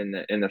without him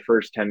in the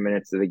first 10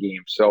 minutes of the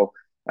game. So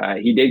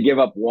he did give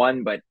up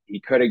 1, but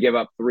he could have give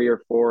up 3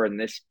 or 4, and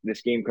this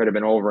game could have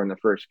been over in the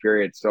first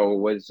period. So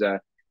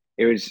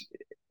it was,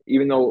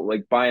 even though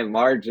like by and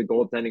large the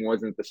goaltending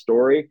wasn't the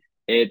story,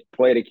 it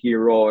played a key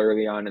role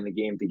early on in the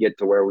game to get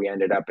to where we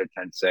ended up at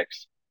 10-6.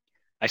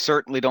 I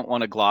certainly don't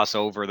want to gloss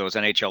over those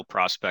NHL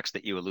prospects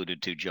that you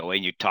alluded to, Joey.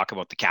 And you talk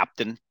about the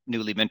captain,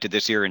 newly minted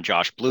this year, and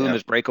Josh Bloom, Yeah.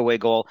 his breakaway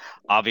goal.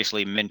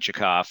 Obviously,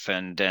 Minchikov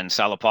and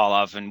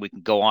Salopolov, and we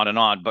can go on and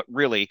on. But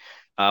really,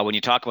 when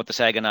you talk about the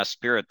Saginaw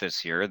Spirit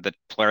this year, the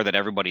player that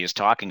everybody is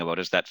talking about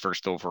is that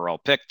first overall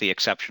pick, the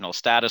exceptional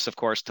status, of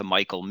course, to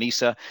Michael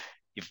Misa.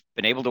 You've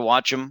been able to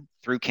watch him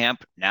through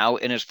camp now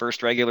in his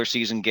first regular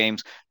season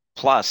games.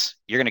 Plus,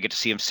 you're going to get to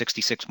see him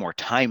 66 more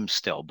times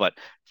still. But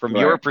from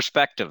your Right.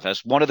 perspective,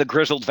 as one of the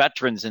grizzled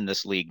veterans in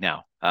this league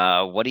now,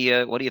 what do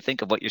you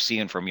think of what you're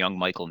seeing from young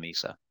Michael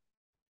Misa?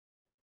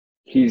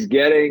 He's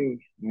getting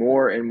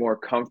more and more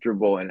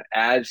comfortable, and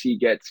as he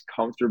gets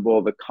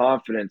comfortable, the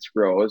confidence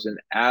grows, and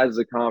as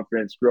the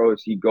confidence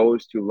grows, he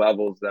goes to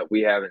levels that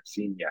we haven't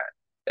seen yet.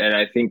 And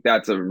I think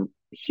that's a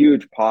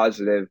huge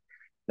positive,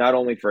 not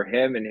only for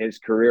him and his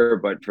career,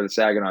 but for the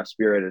Saginaw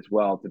Spirit as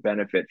well, to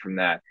benefit from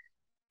that.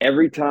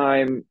 Every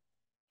time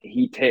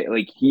he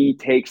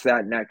takes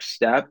that next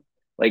step,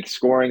 like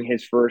scoring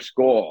his first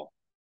goal,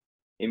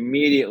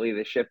 immediately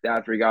the shift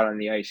after he got on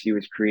the ice, he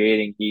was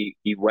creating. He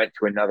went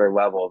to another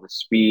level. The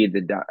speed,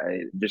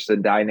 just the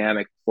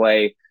dynamic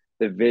play,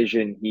 the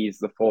vision. He's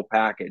the full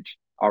package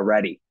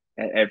already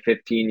at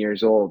 15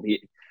 years old.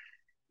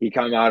 He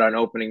come out on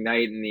opening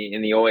night in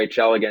the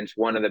OHL against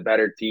one of the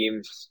better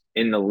teams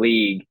in the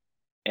league,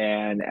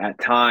 and at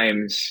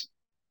times,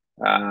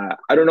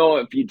 I don't know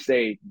if you'd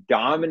say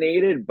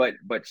dominated, but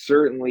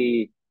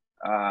certainly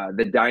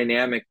the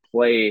dynamic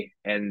play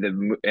and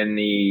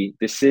the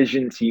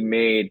decisions he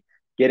made,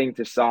 getting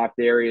to soft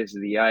areas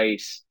of the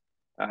ice.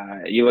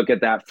 You look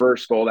at that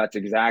first goal; that's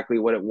exactly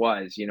what it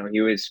was.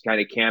 He was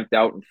kind of camped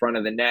out in front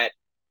of the net.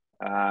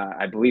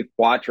 I believe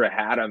Poitras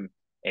had him,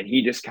 and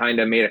he just kind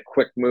of made a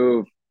quick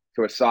move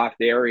to a soft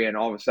area, and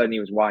all of a sudden he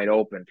was wide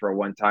open for a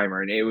one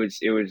timer, and it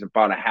was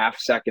about a half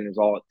second is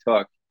all it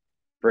took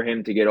for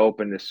him to get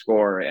open to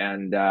score.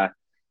 And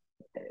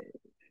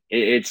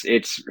it's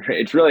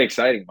really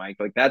exciting, Mike.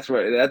 Like that's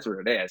what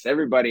it is.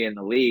 Everybody in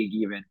the league,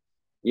 even,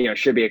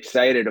 should be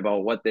excited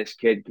about what this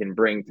kid can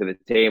bring to the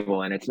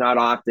table. And it's not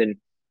often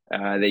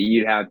that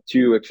you'd have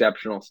 2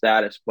 exceptional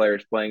status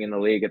players playing in the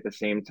league at the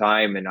same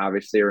time. And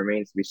obviously, it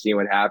remains to be seen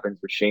what happens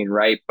with Shane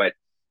Wright. But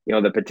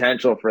the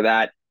potential for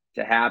that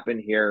to happen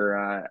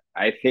here,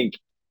 I think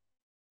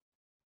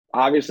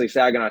obviously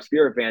Saginaw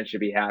Spirit fans should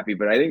be happy,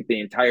 but I think the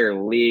entire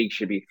league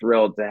should be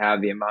thrilled to have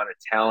the amount of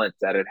talent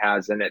that it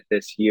has in it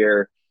this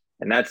year.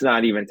 And that's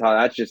not even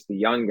that's just the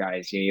young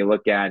guys. You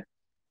look at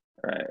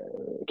uh,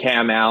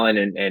 Cam Allen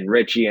and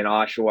Richie and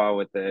Oshawa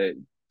with the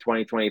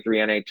 2023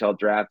 NHL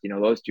draft.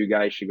 Those 2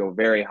 guys should go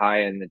very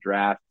high in the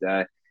draft.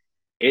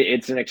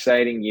 It's an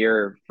exciting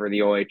year for the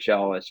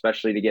OHL,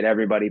 especially to get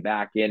everybody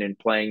back in and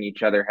playing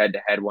each other head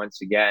to head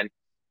once again.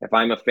 If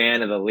I'm a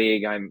fan of the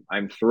league,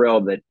 I'm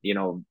thrilled that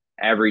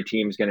every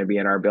team's going to be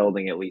in our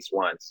building at least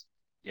once.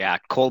 Yeah,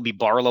 Colby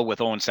Barlow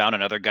with Owen Sound,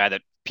 another guy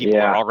that people are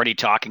Yeah, already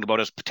talking about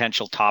as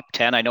potential top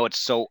 10. I know it's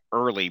so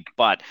early,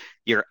 but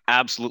you're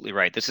absolutely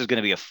right. This is going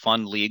to be a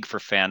fun league for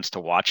fans to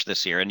watch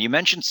this year. And you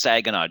mentioned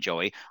Saginaw,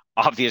 Joey.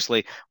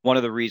 Obviously, one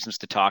of the reasons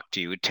to talk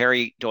to you.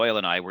 Terry Doyle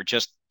and I were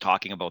just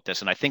talking about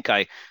this, and I think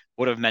I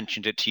would have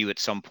mentioned it to you at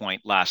some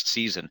point last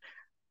season.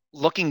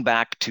 Looking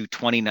back to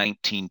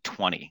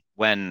 2019-20,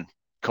 when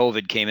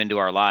COVID came into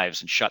our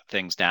lives and shut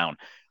things down,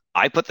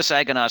 I put the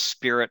Saginaw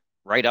Spirit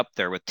right up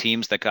there with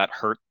teams that got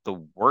hurt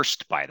the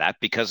worst by that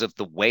because of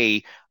the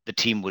way the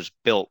team was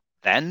built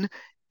then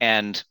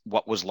and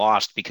what was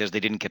lost because they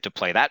didn't get to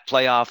play that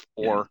playoff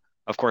Yeah. or,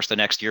 of course, the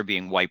next year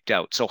being wiped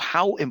out. So,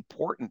 how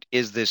important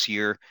is this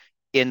year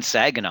in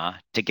Saginaw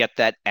to get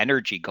that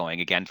energy going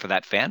again for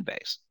that fan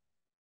base?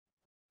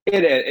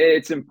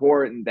 It's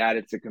important that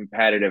it's a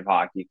competitive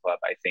hockey club,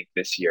 I think,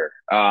 this year.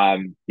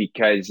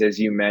 Because as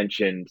you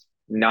mentioned,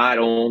 not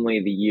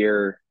only the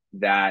year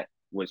that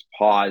was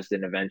paused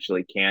and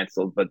eventually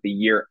canceled, but the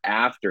year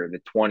after the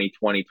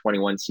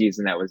 2020-21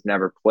 season that was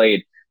never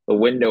played, the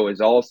window is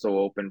also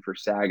open for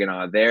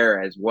Saginaw there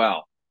as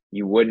well.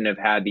 You wouldn't have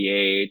had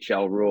the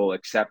AHL rule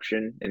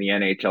exception in the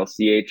NHL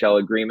CHL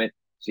agreement.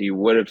 So you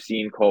would have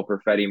seen Cole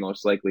Perfetti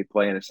most likely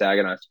play in a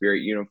Saginaw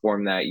Spirit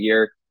uniform that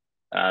year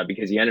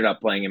because he ended up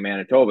playing in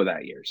Manitoba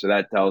that year. So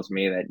that tells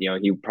me that,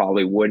 he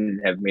probably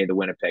wouldn't have made the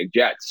Winnipeg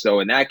Jets. So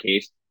in that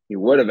case, he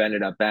would have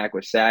ended up back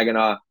with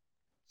Saginaw.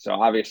 So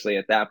obviously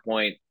at that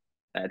point,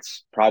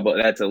 that's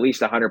at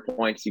least 100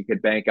 points you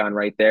could bank on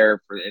right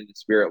there for in the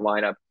Spirit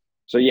lineup.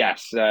 So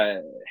yes,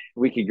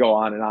 we could go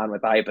on and on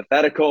with the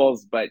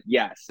hypotheticals, but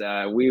yes,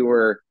 we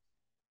were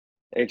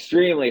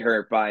extremely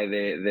hurt by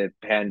the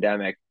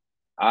pandemic.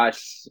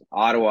 Us,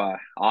 Ottawa,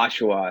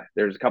 Oshawa.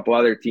 There's a couple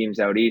other teams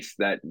out east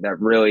that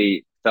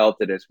really felt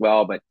it as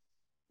well. But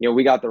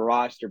we got the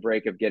roster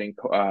break of getting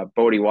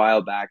Bodie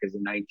Wild back as a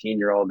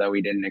 19-year-old that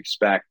we didn't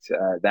expect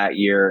that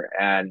year,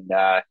 and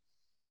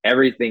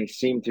everything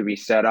seemed to be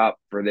set up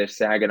for this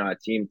Saginaw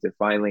team to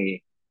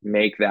finally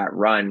make that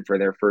run for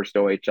their first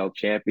OHL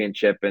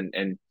championship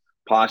and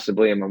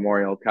possibly a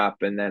Memorial Cup,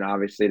 and then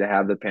obviously to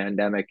have the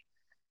pandemic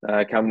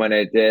come when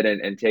it did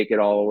and take it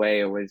all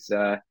away. It was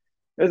a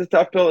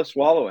tough pill to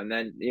swallow. And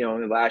then,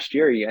 last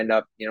year you end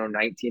up,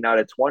 19 out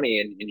of 20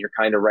 and you're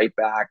kind of right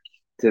back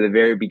to the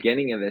very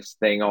beginning of this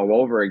thing all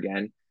over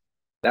again.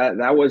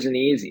 That wasn't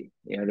easy,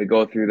 to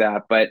go through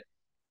that. But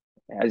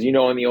as you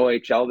know, in the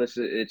OHL,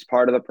 it's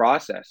part of the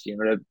process.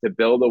 To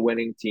build a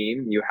winning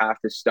team, you have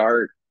to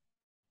start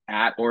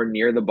at or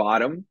near the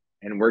bottom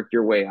and work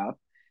your way up.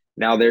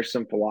 Now, there's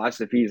some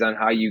philosophies on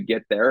how you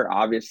get there.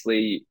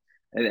 Obviously,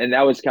 and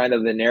that was kind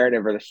of the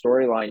narrative or the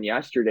storyline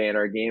yesterday in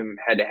our game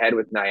head to head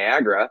with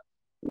Niagara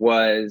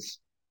was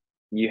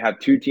you have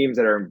two teams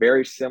that are in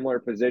very similar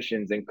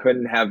positions and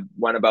couldn't have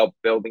went about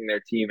building their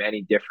team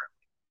any different.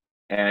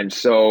 And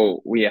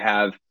so we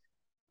have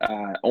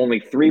only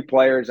three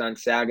players on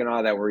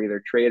Saginaw that were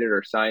either traded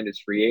or signed as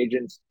free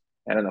agents.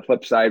 And on the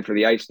flip side, for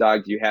the Ice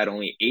Dogs, you had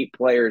only 8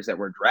 players that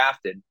were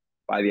drafted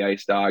by the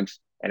Ice Dogs,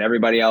 and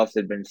everybody else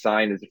had been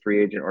signed as a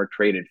free agent or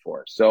traded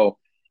for. So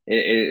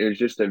it was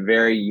just a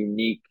very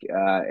unique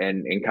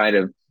and kind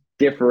of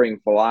differing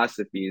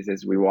philosophies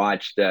as we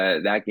watched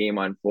that game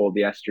unfold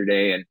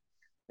yesterday. And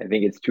I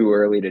think it's too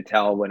early to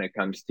tell when it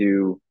comes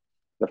to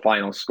the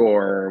final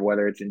score or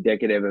whether it's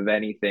indicative of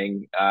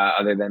anything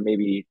other than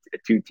maybe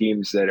two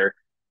teams that are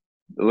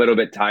a little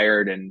bit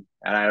tired, and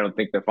I don't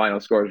think the final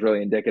score is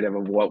really indicative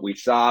of what we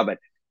saw.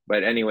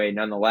 But anyway,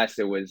 nonetheless,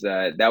 it was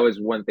that was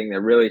one thing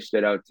that really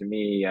stood out to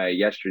me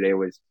yesterday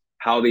was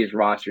how these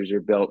rosters are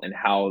built and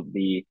how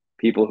the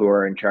people who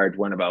are in charge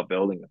went about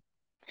building them.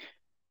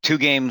 2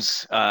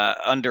 games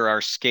under our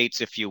skates,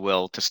 if you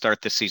will, to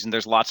start this season.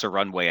 There's lots of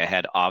runway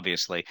ahead,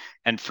 obviously.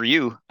 And for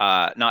you,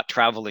 not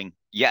traveling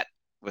yet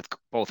with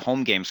both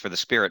home games for the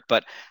Spirit,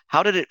 but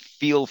how did it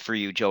feel for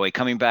you, Joey,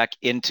 coming back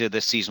into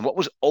this season? What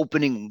was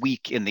opening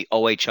week in the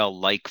OHL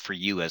like for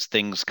you as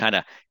things kind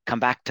of come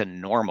back to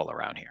normal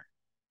around here?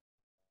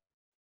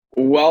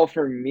 Well,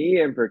 for me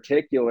in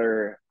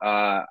particular,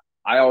 I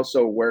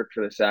also worked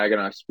for the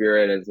Saginaw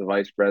Spirit as the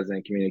vice president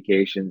of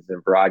communications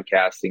and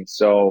broadcasting.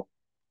 So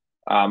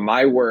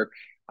my work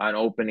on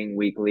opening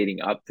week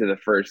leading up to the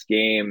first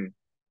game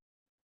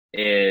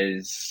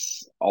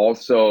is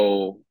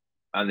also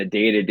on the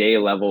day-to-day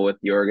level with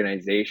the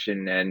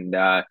organization, and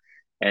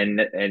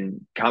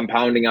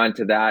compounding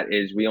onto that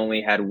is we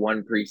only had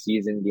one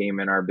preseason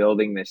game in our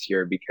building this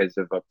year because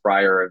of a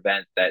prior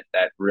event that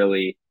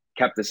really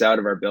kept us out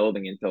of our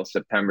building until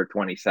September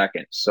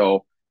 22nd.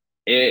 So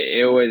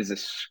it was a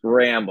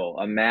scramble,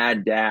 a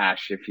mad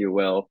dash, if you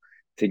will,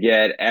 to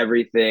get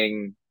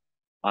everything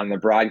on the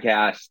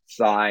broadcast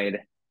side,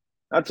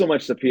 not so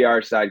much the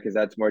PR side because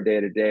that's more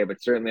day to day,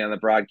 but certainly on the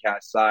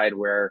broadcast side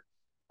where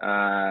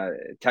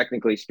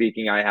technically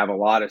speaking, I have a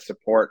lot of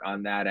support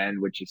on that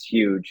end, which is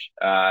huge.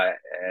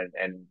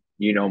 And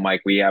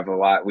Mike, we have a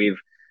lot.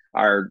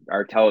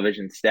 Our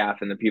television staff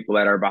and the people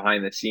that are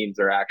behind the scenes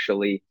are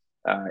actually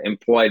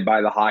employed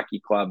by the hockey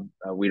club.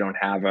 We don't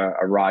have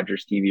a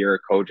Rogers TV or a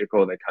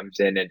Cogeco that comes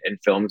in and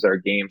films our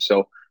game.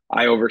 So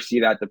I oversee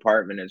that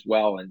department as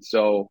well. And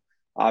so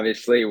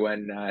obviously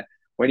when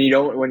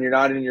you're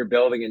not in your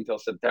building until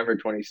September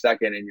 22nd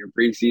and your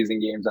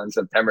preseason games on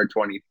September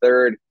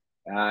 23rd,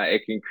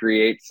 it can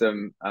create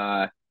some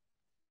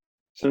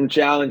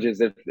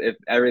challenges if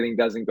everything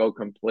doesn't go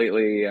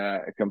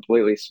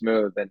completely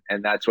smooth,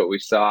 and that's what we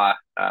saw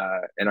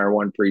in our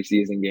one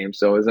preseason game.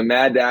 So it was a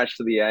mad dash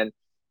to the end.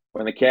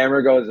 when the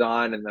camera goes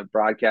on and the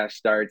broadcast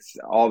starts,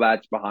 all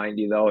that's behind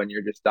you though, and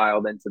you're just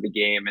dialed into the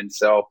game. And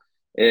so,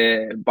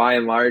 by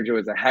and large, it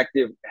was a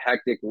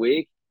hectic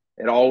week.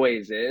 It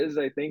always is.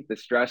 I think the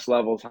stress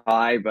level's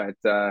high, but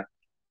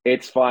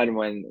it's fun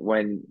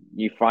when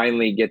you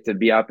finally get to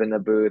be up in the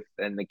booth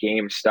and the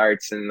game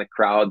starts and the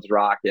crowd's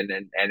rocking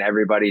and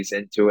everybody's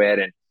into it.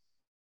 And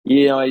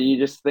you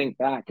just think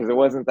back because it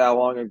wasn't that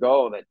long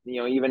ago that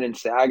even in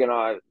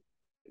Saginaw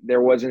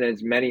there wasn't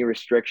as many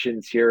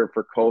restrictions here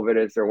for COVID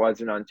as there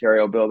was in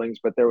Ontario buildings,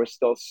 but there was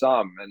still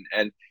some,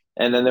 and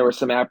then there was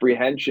some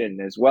apprehension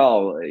as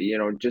well,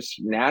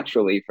 just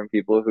naturally from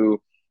people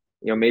who,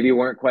 maybe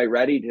weren't quite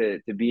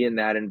ready to be in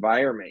that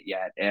environment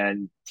yet,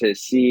 and to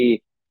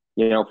see,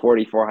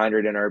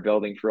 4,400 in our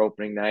building for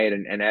opening night,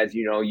 and as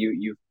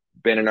you've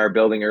been in our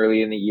building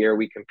early in the year,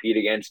 we compete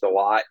against a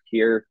lot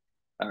here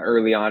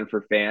early on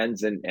for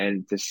fans,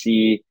 and to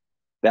see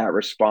that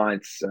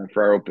response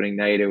for our opening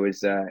night. It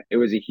was a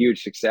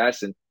huge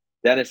success. And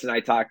Dennis and I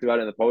talked about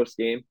it in the post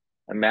game.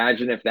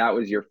 Imagine if that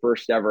was your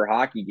first ever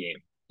hockey game.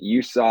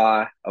 You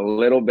saw a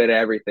little bit of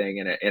everything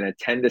in a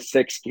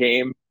 10-6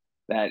 game.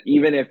 That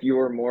even if you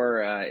were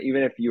more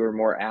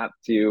apt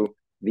to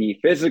the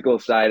physical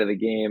side of the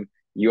game,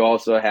 you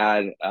also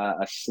had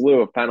a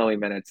slew of penalty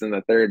minutes in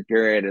the third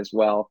period as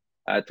well.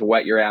 To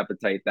whet your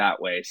appetite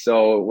that way.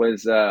 So it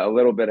was a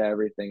little bit of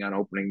everything on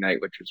opening night,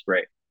 which was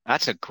great.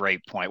 That's a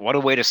great point. What a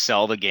way to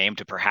sell the game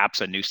to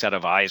perhaps a new set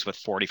of eyes with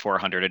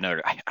 4,400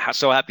 another. I'm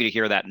so happy to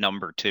hear that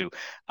number too.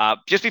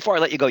 Just before I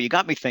let you go, you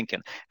got me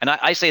thinking, and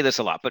I say this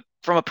a lot, but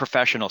from a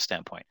professional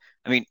standpoint,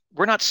 I mean,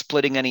 we're not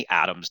splitting any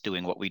atoms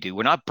doing what we do.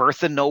 We're not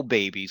birthing no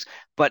babies,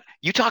 but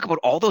you talk about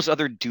all those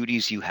other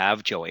duties you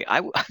have, Joey.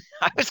 I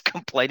was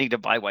complaining to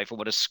my wife of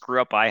what a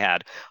screw up I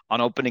had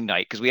on opening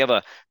night because we have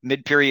a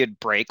mid-period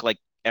break like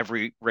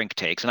every rink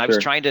takes. And I was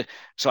Sure. trying to,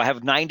 so I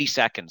have 90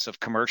 seconds of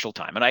commercial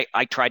time. And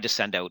I tried to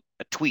send out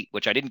a tweet,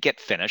 which I didn't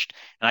get finished.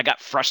 And I got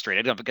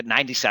frustrated. I got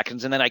 90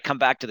 seconds. And then I come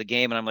back to the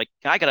game and I'm like,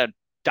 I got to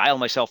dial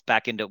myself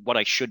back into what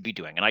I should be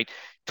doing. And I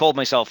told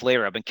myself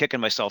later, I've been kicking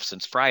myself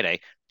since Friday.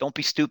 Don't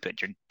be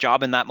stupid. Your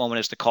job in that moment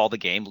is to call the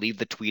game, leave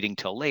the tweeting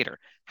till later.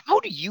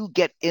 How do you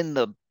get in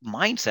the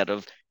mindset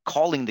of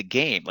calling the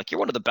game? Like you're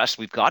one of the best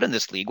we've got in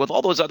this league with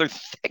all those other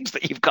things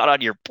that you've got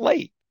on your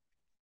plate.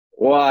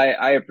 Well,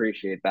 I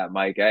appreciate that,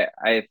 Mike.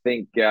 I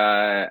think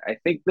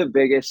the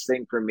biggest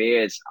thing for me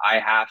is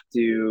I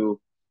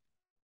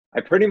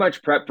pretty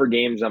much prep for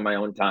games on my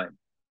own time,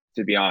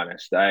 to be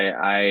honest.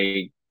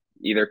 I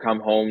either come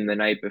home the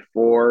night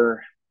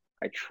before.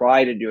 I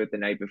try to do it the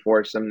night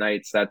before. Some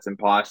nights that's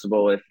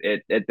impossible. If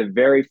it at the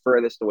very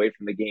furthest away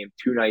from the game,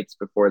 2 nights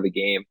before the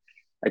game,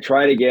 I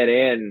try to get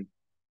in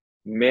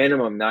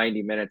minimum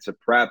 90 minutes of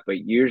prep, but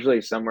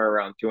usually somewhere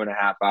around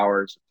 2.5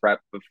 hours of prep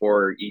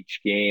before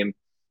each game.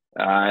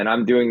 And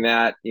I'm doing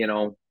that,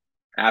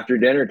 after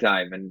dinner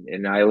time,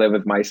 and I live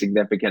with my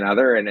significant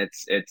other, and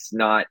it's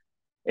not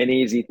an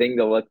easy thing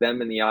to look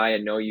them in the eye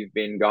and know you've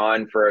been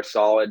gone for a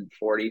solid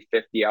 40,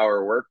 50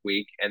 hour work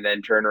week, and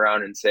then turn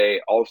around and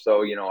say,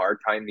 also, our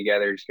time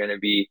together is going to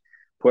be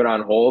put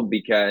on hold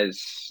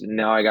because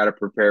now I got to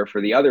prepare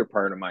for the other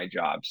part of my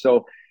job.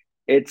 So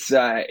it's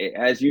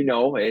as you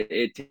know,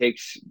 it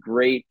takes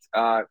great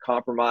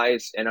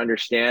compromise and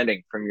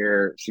understanding from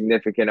your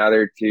significant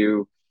other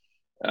to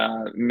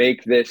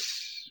make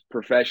this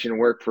profession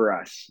work for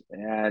us.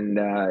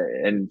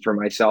 And for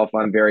myself,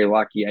 I'm very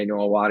lucky. I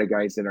know a lot of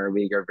guys in our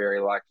league are very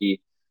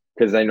lucky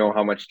because I know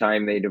how much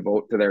time they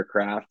devote to their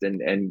craft, and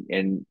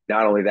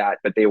not only that,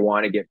 but they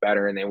want to get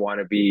better and they want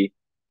to be.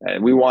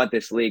 We want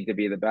this league to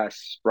be the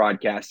best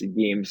broadcasted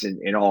games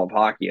in all of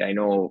hockey. I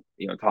know,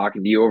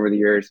 talking to you over the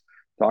years,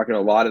 talking to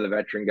a lot of the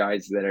veteran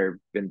guys that have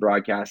been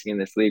broadcasting in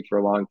this league for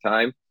a long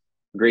time.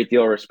 A great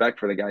deal of respect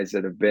for the guys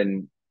that have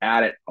been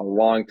at it a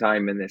long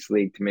time in this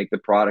league to make the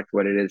product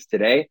what it is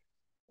today.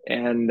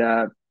 And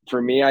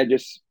for me, I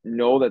just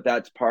know that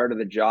that's part of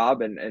the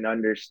job, and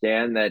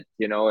understand that,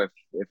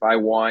 if I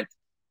want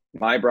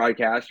my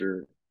broadcast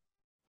or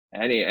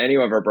any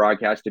of our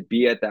broadcasts to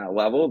be at that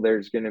level,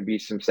 there's going to be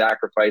some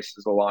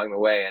sacrifices along the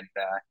way. And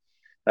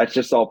that's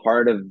just all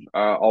part of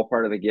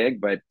the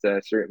gig. But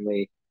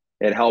certainly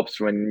it helps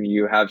when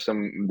you have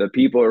the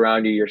people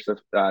around you. Your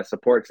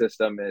support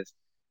system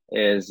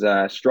is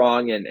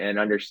strong and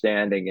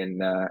understanding,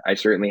 and I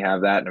certainly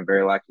have that, and I'm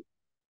very lucky.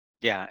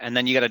 Yeah, and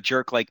then you got a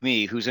jerk like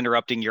me who's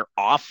interrupting your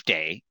off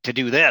day to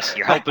do this.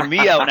 You're helping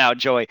me out now,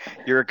 Joey.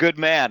 You're a good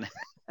man.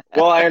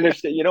 Well, I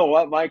understand. You know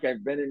what, Mike?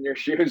 I've been in your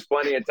shoes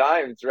plenty of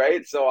times,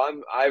 right? So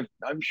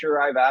I'm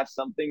sure I've asked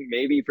something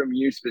maybe from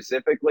you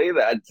specifically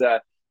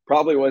that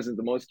probably wasn't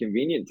the most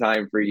convenient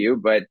time for you,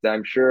 but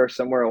I'm sure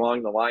somewhere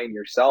along the line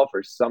yourself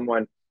or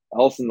someone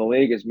else in the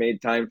league has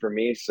made time for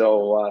me.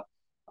 So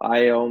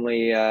I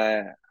only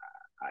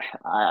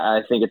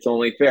I think it's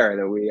only fair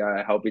that we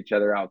help each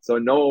other out. So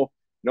no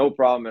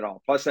problem at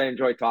all. Plus, I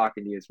enjoy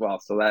talking to you as well,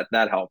 so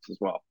that helps as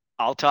well.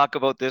 I'll talk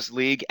about this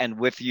league and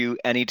with you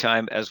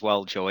anytime as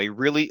well, Joey.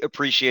 Really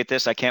appreciate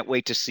this. I can't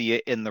wait to see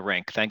you in the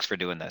rink. Thanks for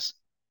doing this.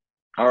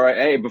 All right.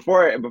 Hey,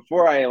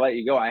 before I let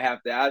you go, I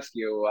have to ask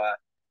you,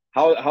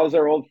 how's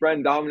our old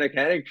friend Dominic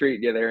Hennig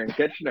treating you there in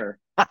Kitchener?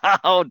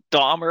 Oh,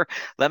 Dahmer,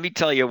 let me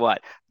tell you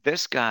what,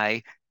 this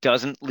guy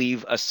doesn't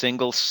leave a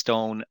single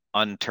stone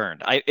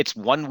unturned. It's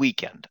one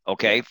weekend, Yeah,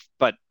 okay?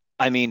 But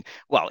I mean,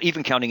 well,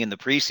 even counting in the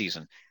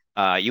preseason,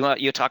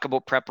 you talk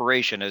about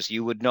preparation, as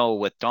you would know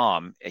with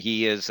Dom,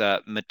 he is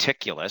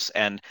meticulous,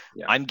 and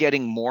yeah, I'm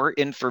getting more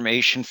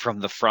information from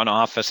the front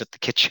office at the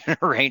Kitchener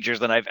Rangers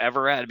than I've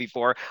ever had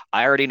before.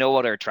 I already know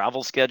what our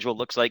travel schedule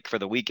looks like for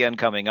the weekend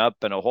coming up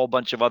and a whole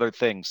bunch of other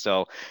things.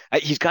 So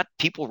he's got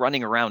people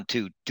running around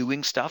too,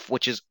 doing stuff,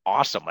 which is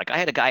awesome. Like I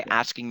had a guy yeah.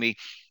 asking me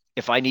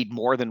if I need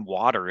more than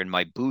water in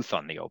my booth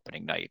on the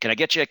opening night. Can I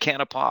get you a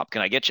can of pop?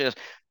 Can I get you?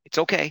 It's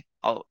okay.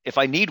 If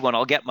I need one,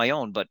 I'll get my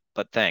own. But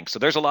thanks. So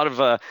there's a lot of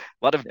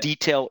Yeah.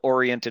 detail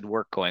oriented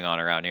work going on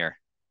around here.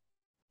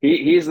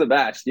 He's the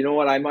best. You know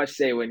what I must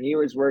say, when he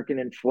was working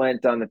in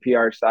Flint on the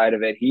PR side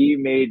of it, he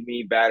made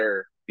me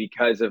better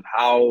because of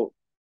how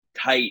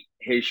tight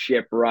his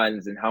ship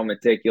runs and how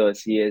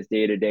meticulous he is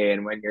day to day.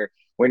 And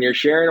when you're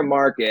sharing a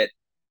market,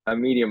 a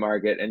media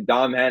market, and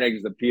Dom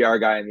Hennig's the PR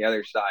guy on the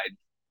other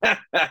side,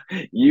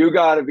 you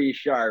got to be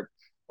sharp,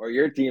 or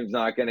your team's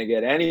not going to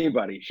get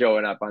anybody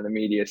showing up on the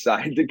media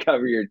side to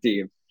cover your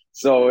team.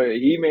 So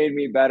he made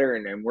me better,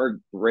 and we're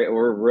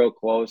real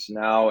close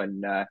now.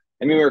 And I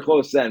mean, we were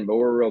close then, but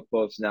we're real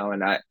close now.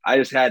 And I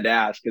just had to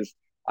ask because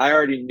I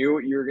already knew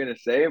what you were going to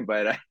say,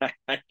 but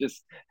I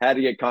just had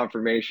to get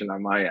confirmation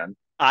on my end.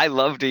 I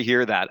love to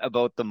hear that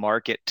about the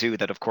market too,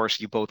 that of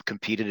course you both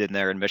competed in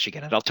there in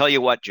Michigan. And I'll tell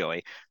you what,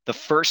 Joey, the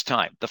first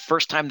time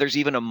there's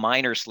even a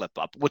minor slip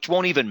up, which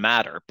won't even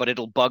matter, but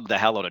it'll bug the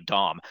hell out of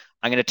Dom.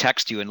 I'm going to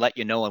text you and let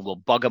you know, and we'll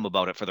bug him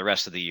about it for the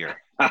rest of the year.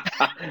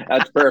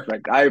 That's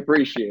perfect. I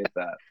appreciate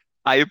that.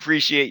 I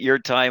appreciate your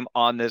time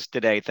on this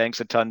today.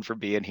 Thanks a ton for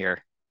being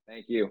here.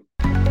 Thank you.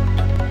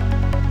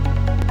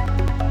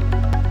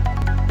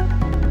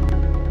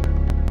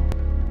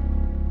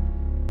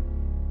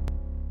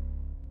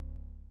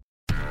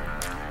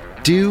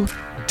 Do,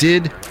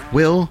 did,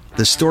 will.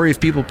 The Story of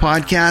People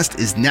podcast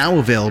is now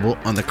available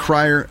on the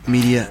Crier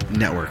Media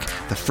Network.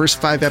 The first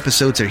 5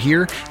 episodes are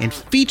here and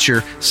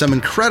feature some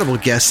incredible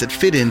guests that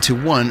fit into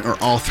one or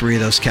all 3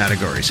 of those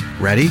categories.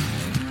 Ready?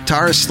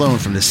 Tara Sloan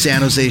from the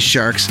San Jose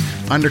Sharks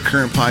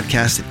Undercurrent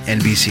podcast at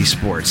NBC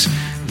Sports.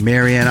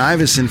 Marianne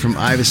Iveson from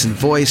Iveson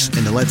Voice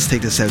and the Let's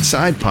Take This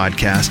Outside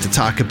podcast to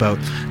talk about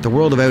the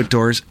world of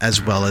outdoors as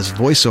well as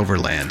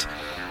voiceover land.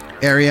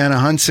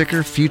 Ariana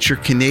Hunsicker, future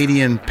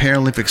Canadian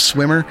Paralympic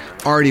swimmer,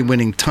 already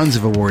winning tons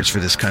of awards for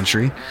this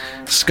country.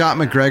 Scott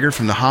McGregor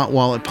from the Hot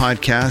Wallet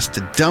podcast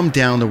to dumb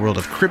down the world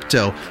of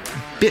crypto,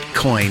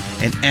 Bitcoin,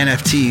 and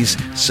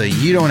NFTs so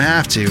you don't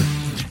have to.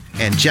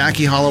 And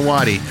Jackie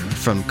Holowati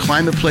from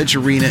Climate Pledge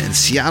Arena in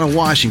Seattle,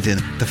 Washington,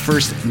 the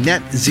first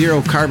net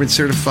zero carbon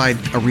certified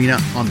arena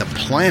on the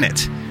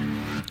planet.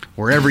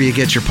 Wherever you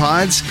get your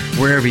pods,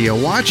 wherever you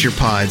watch your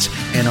pods,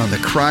 and on the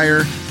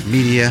Crier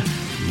Media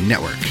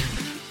Network.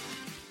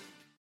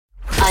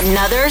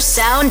 Another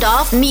Sound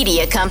Off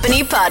Media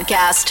Company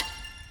podcast.